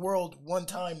around the world one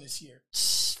time this year.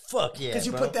 Fuck yeah, because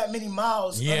you put that many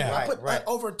miles. Yeah, I put like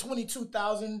over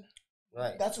 22,000.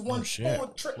 Right. That's one full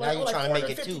trip. Now you're trying to make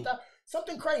it 2.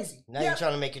 Something crazy. Now you're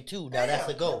trying to make it 2. Now that's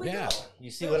the goal. Yeah.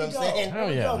 You see what I'm saying? Oh,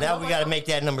 yeah. Now we got to make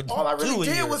that number 2. All I really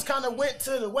did was kind of went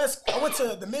to the West. I went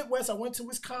to the Midwest. I went to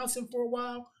Wisconsin for a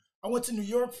while. I went to New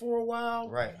York for a while.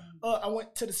 Right. I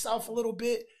went to the South a little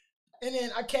bit. and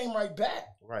then I came right back.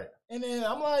 Right. And then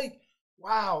I'm like,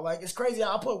 wow, like it's crazy.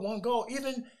 I put one goal,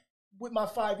 even with my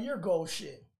 5-year goal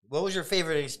shit. What was your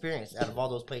favorite experience out of all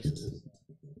those places?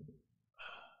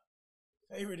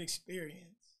 Favorite experience.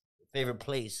 Favorite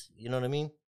place? You know what I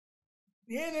mean?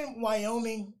 Being in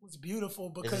Wyoming was beautiful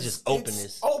because just openness.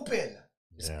 It's open.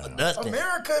 Yeah. Nothing.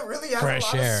 America really has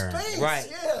Fresh a lot air. of space. Right.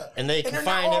 Yeah. And they they're can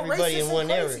not find all everybody racist in and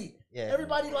one area. crazy. Yeah.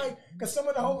 Everybody like, because some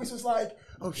of the homies was like,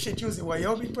 oh shit, you was in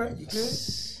Wyoming, bro? You good?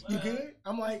 You good?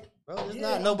 I'm like, Bro, there's yeah,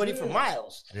 not nobody I'm for good.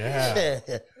 miles. Yeah.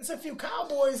 There's a few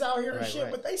cowboys out here and Right, shit,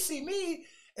 right. but they see me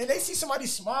and they see somebody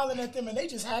smiling at them and they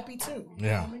just happy too. You know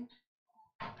Yeah. what I mean?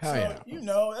 Hell So, yeah. you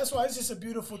know, that's why it's just a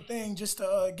beautiful thing just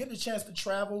to get the chance to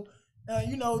travel.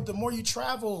 You know, the more you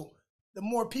travel, the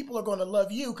more people are going to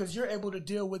love you because you're able to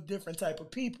deal with different type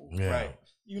of people. Yeah. Right.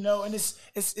 You know, and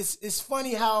it's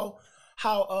funny how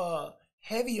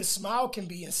heavy a smile can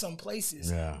be in some places.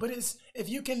 Yeah. But it's if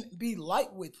you can be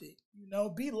light with it, you know,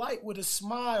 be light with a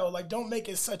smile. Like don't make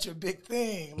it such a big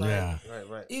thing. Like, Yeah.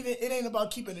 Right. even it ain't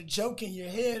about keeping a joke in your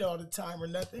head all the time or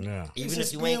nothing. Yeah. It's Even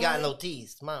just if you ain't being got like, no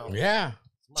teeth, smile. Yeah.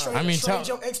 Trade, I mean, trade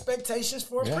tell- your expectations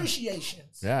for Yeah.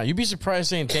 appreciations. Yeah, you'd be surprised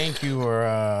saying thank you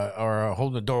or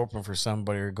holding the door open for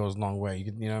somebody, or it goes a long way.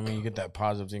 You know what I mean? You get that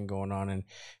positive thing going on, and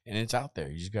it's out there.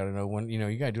 You just got to know when. You know,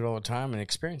 you got to do it all the time and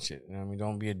experience it. You know what I mean?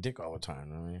 Don't be a dick all the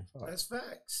time. I mean, fuck. That's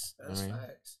facts. That's I mean-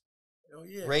 facts. Oh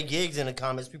yeah. Ray Giggs in the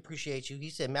comments, we appreciate you. He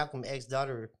said Malcolm X's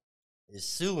daughter is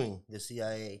suing the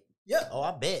CIA. Yeah. Oh,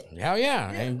 I bet. Hell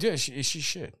yeah, Yeah. and she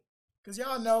should. Cause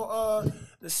y'all know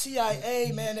the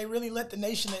CIA, man, they really let the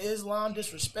Nation of Islam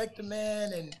disrespect the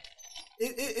man, and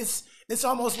it's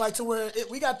almost like to where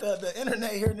we got the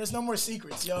internet here, and there's no more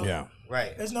secrets, yo. Yeah,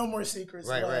 Right. There's no more secrets.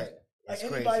 Right, like, right. Like That's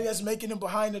anybody crazy. that's making them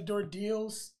behind the door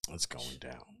deals. it's going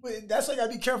down. But that's why you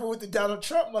gotta be careful with the Donald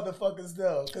Trump motherfuckers,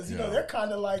 though, because you know Yeah. they're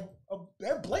kind of like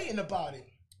they're blatant about it.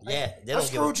 Yeah. They I don't give a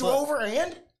screwed you fuck. over,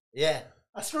 and Yeah.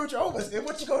 I screwed you over. And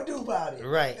what you gonna do about it?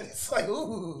 Right. And it's like,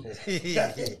 ooh,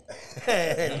 Nothing.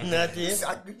 it's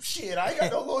like, shit. I ain't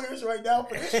got no lawyers right now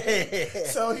for this shit.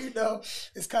 So you know,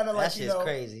 it's kind of That like you shit's know,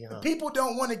 crazy, huh? the people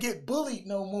don't want to get bullied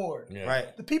no more. Yeah.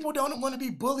 Right. The people don't want to be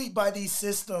bullied by these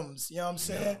systems. You know what I'm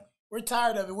saying? We're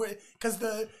tired of it. Because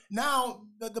the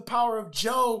power of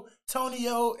Joe,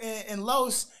 Tonio, and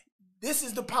Los, this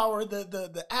is the power.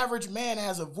 The average man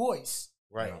has a voice.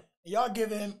 Right. Y'all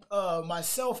giving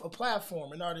myself a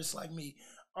platform, an artist like me,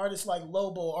 artists like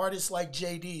Lobo, artists like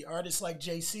JD, artists like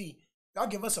JC. Y'all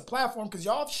give us a platform because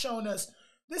y'all have shown us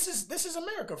this is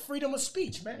America, freedom of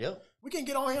speech, man. Yep. We can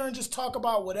get on here and just talk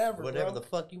about whatever, Whatever bro. the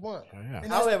fuck you want. Oh, yeah. And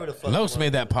that's- However the fuck. Los you made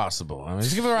want. that possible. I mean,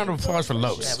 let's give a round of applause for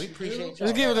Los. Yeah, we appreciate y'all.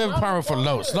 Let's give it a round for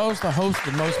Los. Los, the host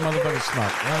of Most Motherfucking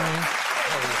Smoke. You know what I mean?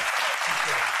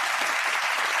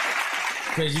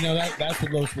 Because, you know, that's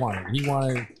what Los wanted. He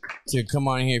wanted to come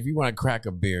on here. If you want to crack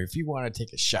a beer, if you want to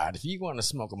take a shot, if you want to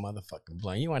smoke a motherfucking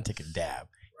blunt, you want to take a dab.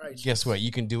 Right. Guess what?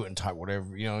 You can do it and talk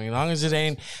whatever, you know, as long as it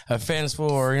ain't offenseful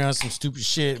or, you know, some stupid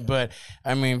shit. But,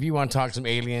 I mean, if you want to talk some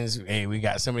aliens, hey, we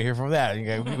got somebody here for that.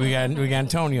 We got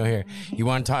Antonio here. You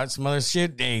want to talk some other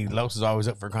shit? Hey, Los is always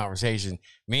up for a conversation.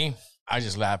 Me? I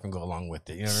just laugh and go along with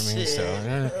it. You know what I mean?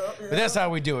 So, but that's how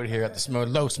we do it here at the Smoke.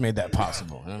 Los made that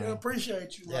possible. You know what I Yeah, mean?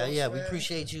 appreciate you. Yeah, Los, yeah, we man.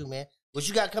 appreciate you, man. What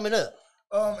you got coming up?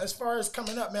 As far as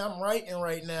coming up, man, I'm writing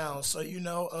right now. So, you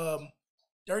know,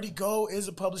 Dirty Gold is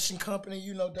a publishing company.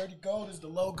 You know, Dirty Gold is the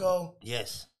logo.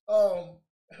 Yes.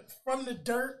 From the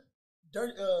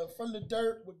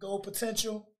dirt with gold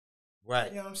potential. Right.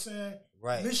 You know what I'm saying?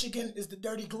 Right. Michigan is the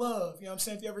dirty glove. You know what I'm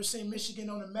saying? If you ever seen Michigan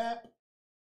on the map,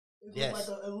 it Yes.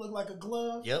 looked like a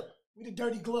glove. Yep. We the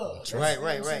dirty glove. That's, Right, you know what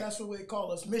right, I'm saying? right. That's what they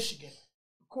call us, Michigan.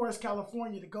 Of course,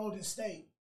 California, the Golden State.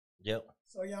 Yep.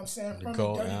 So, you know what I'm saying? The From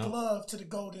gold, the dirty yeah. glove to the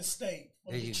Golden State.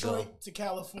 From There you Detroit go. to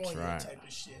California That's right. type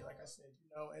of shit, like I said, you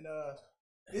know. And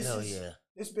Hell yeah.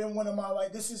 it's been one of my,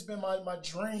 this has been my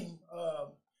dream,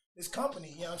 this company,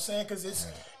 you know what I'm saying? Because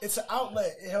it's an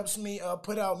outlet. It helps me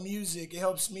put out music. It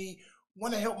helps me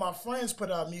want to help my friends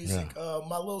put out music.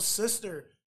 My little sister,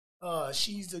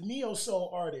 she's a neo soul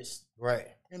artist. Right.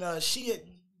 And she at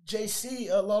JC,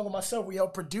 along with myself, we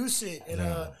help produce it.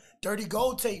 And Dirty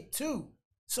Gold Tape, too.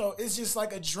 So it's just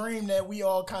like a dream that we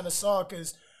all kind of saw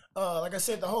because, like I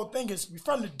said, the whole thing is we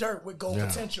from the dirt with gold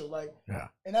potential. Like,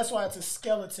 and that's why it's a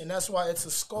skeleton. That's why it's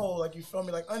a skull. Like, you feel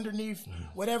me? Like, underneath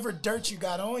whatever dirt you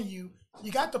got on you,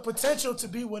 you got the potential to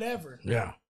be whatever. Yeah. You know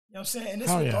what I'm saying? And this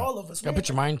Hell with yeah. all of us. Gotta man. put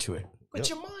your mind to it. Put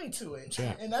your mind to it.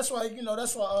 Yeah. And that's why, you know,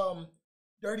 that's why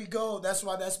Dirty Gold, this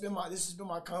has been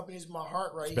my company, it's my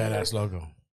heart right here. Badass logo.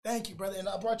 Thank you, brother. And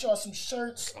I brought y'all some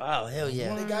shirts. Wow, hell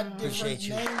yeah. They got different Appreciate names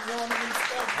you. on them and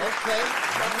stuff. Okay.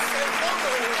 Got the same logo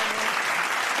on them.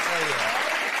 Hell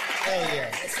Hell yeah.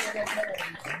 That's all that matters.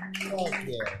 Fuck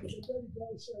yeah. The Dirty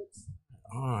Gold shirts.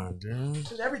 Oh, dude.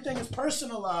 'Cause everything is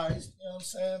personalized, you know what I'm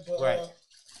saying? But Right.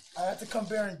 I have to come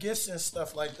bearing gifts and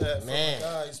stuff like that for Man. my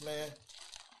guys, man.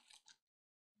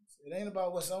 It ain't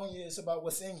about what's on you, it's about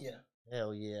what's in you.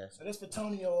 Hell yeah. So this for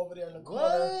Tonio over there in the corner.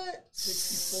 What?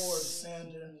 64,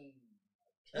 Sander.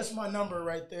 That's my number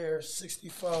right there,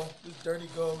 64. This Dirty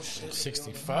Gold shit.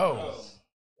 64.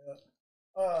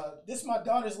 This my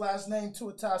daughter's last name,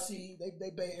 Tuatasi. They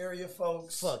Bay Area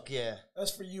folks. Fuck yeah. That's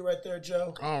for you right there,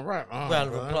 Joe. All right.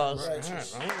 Round of applause. Right.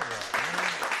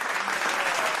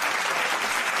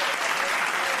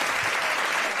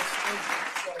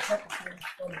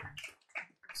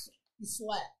 He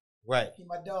slapped. Right. He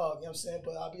my dog, you know what I'm saying?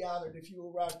 But I'll be honored if you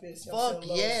will rock this. You know what I'm Fuck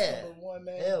saying? Lowest yeah. number one,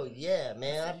 man. Hell yeah,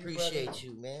 man. I For you, appreciate brother.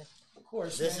 you, man. Of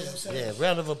course, This man. is, you know what I'm saying?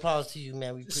 round of applause to you,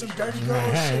 man. We Some appreciate dirty you. gold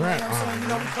Hey, shit, right, you know what I'm saying? You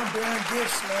know, we come bearing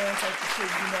gifts, man, type of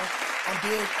shit, you know. I'm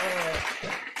big,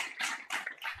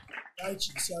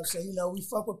 righteous, you know what I'm saying? You know, we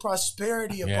fuck with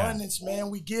prosperity, Yeah. abundance, man.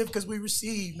 We give because we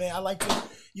receive, man. I like to,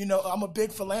 you know, I'm a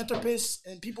big philanthropist,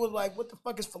 and people are like, what the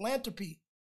fuck is philanthropy?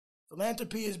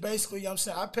 Philanthropy is basically, you know what I'm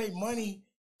saying, I pay money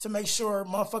to make sure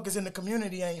motherfuckers in the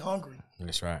community ain't hungry.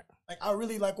 That's right. Like, I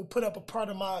really like will put up a part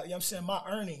of my, you know what I'm saying, my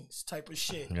earnings type of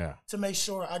shit. Yeah. To make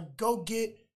sure I go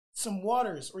get some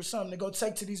waters or something to go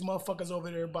take to these motherfuckers over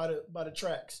there by the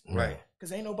tracks. Right.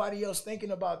 Cause ain't nobody else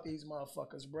thinking about these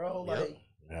motherfuckers, bro. Yep. Like,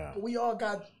 Yeah. but we all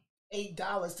got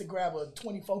 $8 to grab a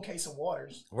 24 case of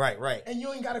waters. Right, right. And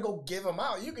you ain't gotta go give them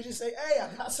out. You could just say, hey,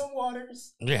 I got some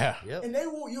waters. Yeah. Yep. And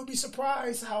you'll be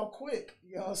surprised how quick,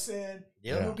 you know what I'm saying?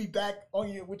 Yep. You'll be back on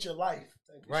you with your life.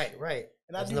 type of Right, shit. right.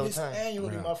 And I There's do no this time.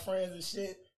 annually, Yeah. my friends and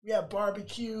shit. We have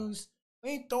barbecues. We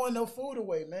ain't throwing no food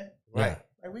away, man. Right.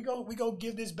 Like we go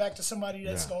give this back to somebody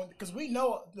that's Yeah. going, because we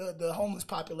know the homeless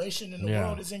population in the Yeah.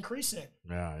 world is increasing.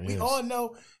 Yeah. it We is. all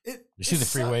know it. You see it the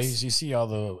sucks. freeways. You see all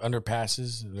the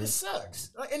underpasses. It sucks,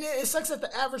 and it sucks that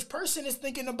the average person is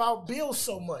thinking about bills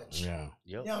so much. Yeah. Yep.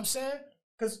 You know what I'm saying?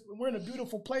 Because we're in a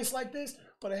beautiful place like this,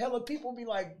 but a hell of people be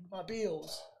like, my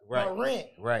bills, Right. my rent,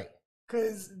 Right.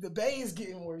 because the Bay is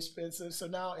getting more expensive. So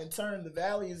now, in turn, the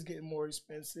Valley is getting more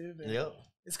expensive. And Yep.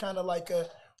 it's kind of like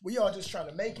we all just trying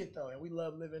to make it though, and we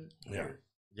love living here.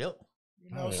 Yep. You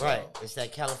know, Oh, yeah. so- Right. It's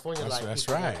that California life. That's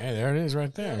people right. want. Hey, there it is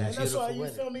right there. And that's beautiful why, you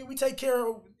weather. feel me? We take care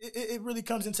of it really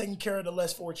comes in taking care of the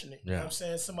less fortunate. You know Yeah. what I'm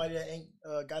saying? Somebody that ain't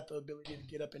got the ability to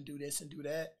get up and do this and do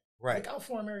that. Right. Look out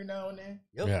for them every now and then.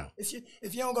 Yep. Yeah.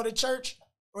 If you don't go to church,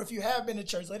 or if you have been to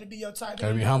church, let it be your type.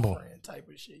 Gotta be humble. Type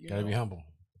of shit. You Gotta know? be humble.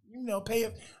 You know, pay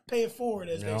it forward,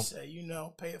 as Yeah. they say. You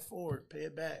know, pay it forward, pay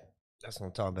it back. That's what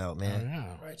I'm talking about, Oh, man.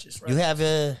 yeah. Righteous. You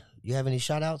have any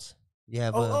shout outs? You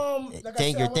have like I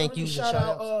thank said, your I thank wanna yous really and shout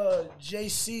shout out outs?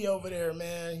 JC over there,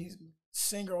 man. He's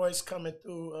singer always coming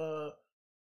through.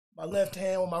 My left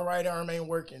hand with my right arm ain't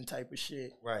working, type of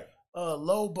shit. Right.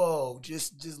 Lobo,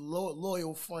 just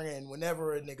loyal friend.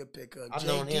 Whenever a nigga pick up, I've JD,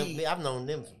 known him. I've known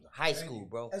them from high school,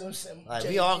 bro. That's what I'm saying. Like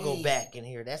we all go JD. back in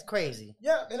here. That's crazy.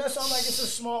 Yeah, and that sounds like it's a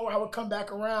small where I would come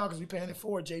back around because we paying it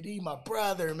forward. JD, my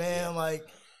brother, man, like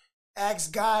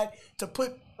ask God to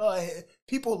put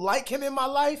people like him in my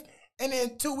life, and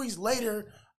then 2 weeks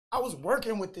later, I was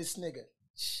working with this nigga.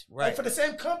 Right. Like for the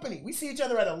same company. We see each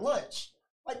other at a lunch.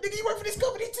 Like, nigga, you work for this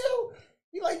company too?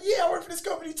 He like, yeah, I work for this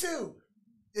company too.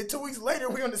 And 2 weeks later,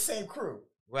 we on the same crew.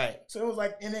 Right. So it was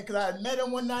like, and then because I had met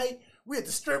him one night, we at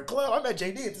the strip club. I met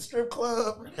JD at the strip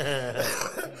club,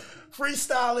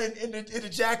 freestyling in the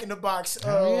Jack in the Box,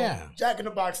 yeah. Jack in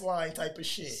the Box line type of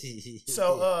shit.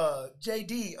 So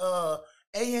JD,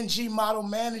 ANG Model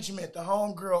Management, the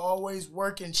homegirl always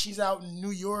working. She's out in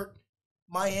New York,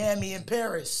 Miami, and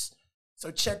Paris.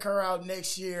 So check her out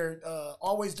next year.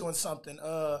 Always doing something.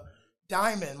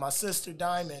 Diamond, my sister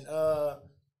Diamond.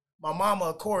 My mama,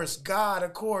 of course. God,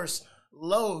 of course.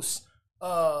 Los.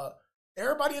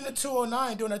 Everybody in the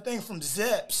 209 doing their thing from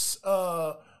Zeps.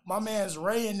 My man's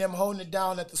Ray and them holding it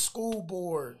down at the school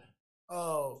board.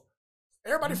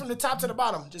 Everybody from the top to the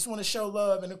bottom just want to show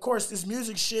love. And of course, this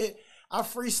music shit, I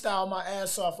freestyle my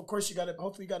ass off. Of course,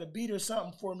 hopefully you got a beat or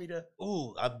something for me to.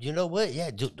 Ooh, you know what?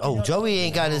 Yeah. Joey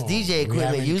ain't got his DJ equipment.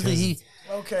 haven't, Usually 'cause he.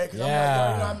 Okay, because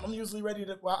Yeah. I'm usually ready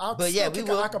to. Well, I'll But yeah, still we kick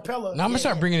will. a acapella. No, I'm gonna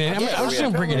start bringing it in. I'm just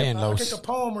gonna bring it in, I'll Los. kick a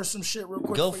poem or some shit real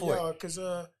quick Go for for it. y'all, because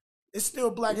it's still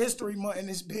Black History Month in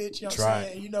this bitch. You know what That's I'm right.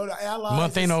 saying? And you know the allies.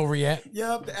 Month ain't over yet.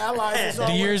 Yep, the allies. Is The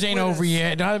always years ain't with over us.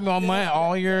 yet. Not all month,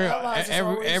 all year, Allies is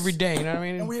every always- day. You know what I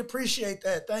And mean? we appreciate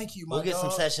that. Thank you, my We'll get some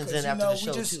dog, sessions 'cause, in after the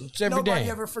show, we just, too. It's every nobody day.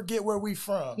 ever forget where we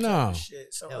from. No. type of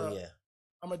shit. So Hell yeah.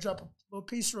 I'm gonna drop a little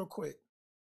piece real quick.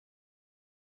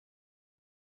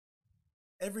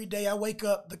 Every day I wake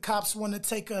up, the cops want to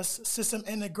take us, system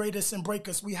integrate us and break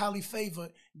us. We highly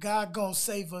favored. God gon'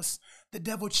 save us. The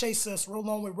devil chase us, roll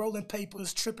on with rolling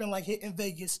papers, tripping like hitting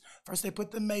Vegas. First they put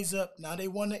the maze up, now they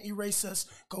want to erase us.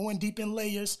 Going deep in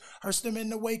layers, hearse them in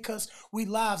the way cause we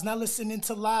lives, not listening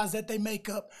to lies that they make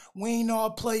up. We ain't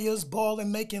all players,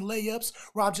 balling, making layups.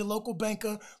 Robbed your local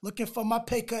banker, looking for my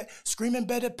pay cut. Screaming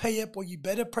better pay up or you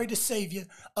better pray to Savior.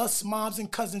 Us moms and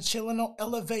cousins chilling on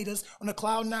elevators, on the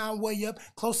cloud 9 way up,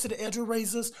 close to the edge of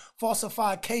razors.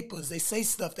 Falsified capers, they say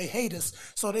stuff, they hate us.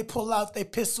 So they pull out their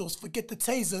pistols, forget the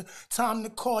taser. Time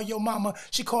to call your mama,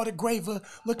 she called it graver.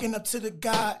 Looking up to the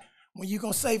God, when you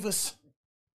gonna save us?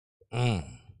 Round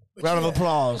of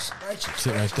applause.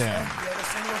 Sit right there. Yeah,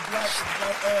 that's a little black,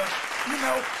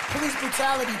 police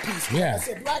brutality piece. Yeah. I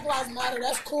said Black Lives Matter,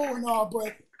 that's cool and all,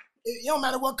 but it don't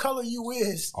matter what color you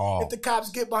is. Oh. If the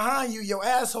cops get behind you, your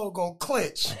asshole gonna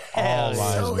clench. All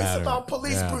lives So matter. it's about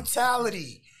police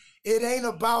brutality. It ain't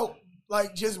about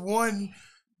like just one.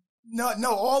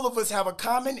 No, all of us have a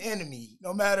common enemy.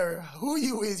 No matter who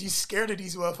you is, you scared of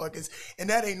these motherfuckers, and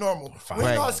that ain't normal. We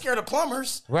ain't all scared of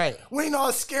plumbers. Right. We ain't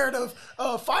all scared of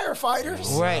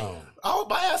firefighters. Right.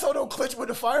 My asshole don't clench when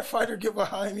the firefighter get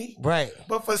behind me. Right.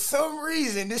 But for some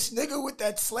reason, this nigga with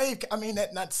that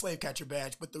not slave catcher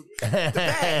badge, but the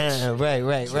badge.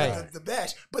 right. The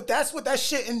badge. But that's what that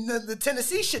shit in the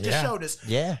Tennessee shit just showed us.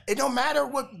 Yeah. It don't matter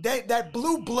what, that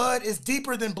blue blood is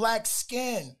deeper than black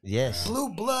skin. Yes.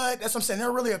 Blue blood, that's what I'm saying.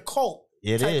 They're really a cult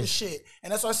type of shit.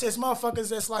 And that's why I say it's motherfuckers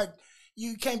that's like,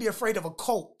 you can't be afraid of a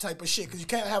cult type of shit because you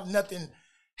can't have nothing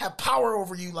have power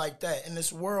over you like that in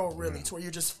this world, really, to where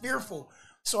you're just fearful.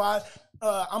 So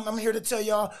I'm here to tell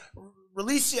y'all,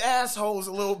 release your assholes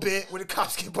a little bit when the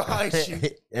cops get behind you.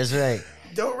 That's right.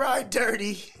 Don't ride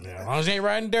dirty. Yeah, as long as you ain't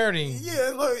riding dirty.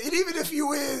 Yeah, look, and even if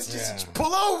you is, just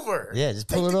pull over. Yeah, just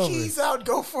pull it over. over. Take the keys out,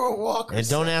 go for a walk. And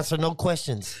don't answer no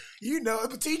questions.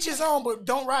 But teach his own, but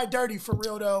don't ride dirty for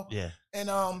real, though. Yeah. And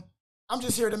I'm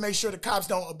just here to make sure the cops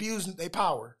don't abuse their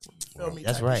power. Feel me?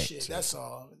 That's type of right. Shit. That's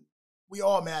all. We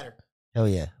all matter. Hell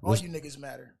yeah. All you niggas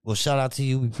matter. Well, shout out to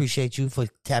you. We appreciate you for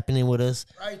tapping in with us.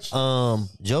 Right.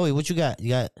 Joey, what you got? You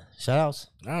got shout outs?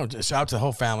 Oh, just shout out to the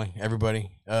whole family, everybody.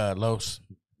 Los,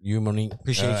 you, Monique,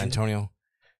 Appreciate you. Antonio,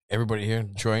 everybody here,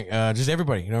 Troy, just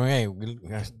everybody. You know, hey,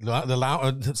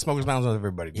 the Smokers Lounge of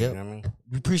everybody. Yep. You know what I mean?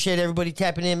 We appreciate everybody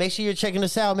tapping in. Make sure you're checking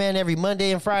us out, man. Every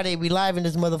Monday and Friday, we live in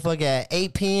this motherfucker at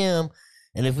 8 p.m.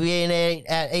 And if we ain't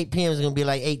at 8 p.m., it's going to be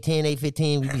like 8:10,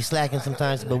 8:15. We be slacking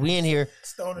sometimes, but we in here.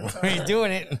 We ain't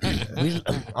doing it. We,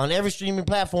 on every streaming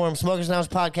platform, Smokers Lounge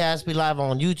Podcast. We live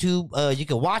on YouTube. You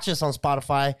can watch us on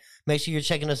Spotify. Make sure you're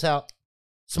checking us out.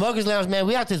 Smokers Lounge, man.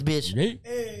 We out this bitch.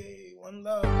 Hey, one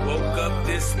love. Woke up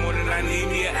this morning, I need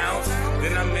me an ounce.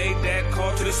 Then I made that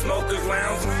call to the Smokers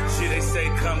Lounge. Shit, they say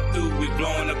come through, we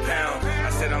blowing a pound. I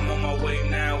said I'm on my way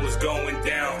now, it's going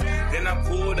down. Then I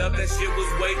pulled up, that shit was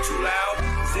way too loud.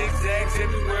 Zigzags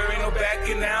everywhere, ain't no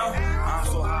backing out. I'm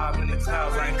so high up in the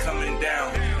clouds, I ain't coming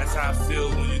down. That's how I feel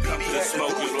when you come to the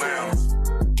Smokers Lounge.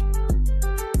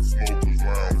 Smokers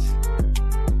Lounge.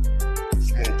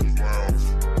 Smokers Lounge.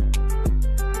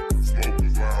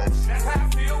 Smokers Lounge. That's how I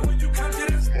feel when you come to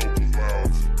the Smokers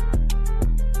Lounge.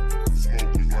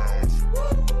 Smokers Lounge.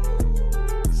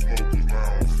 Smokers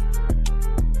Lounge.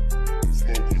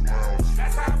 Smokers Lounge.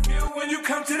 That's how I feel when you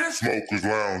come to the Smokers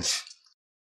Lounge.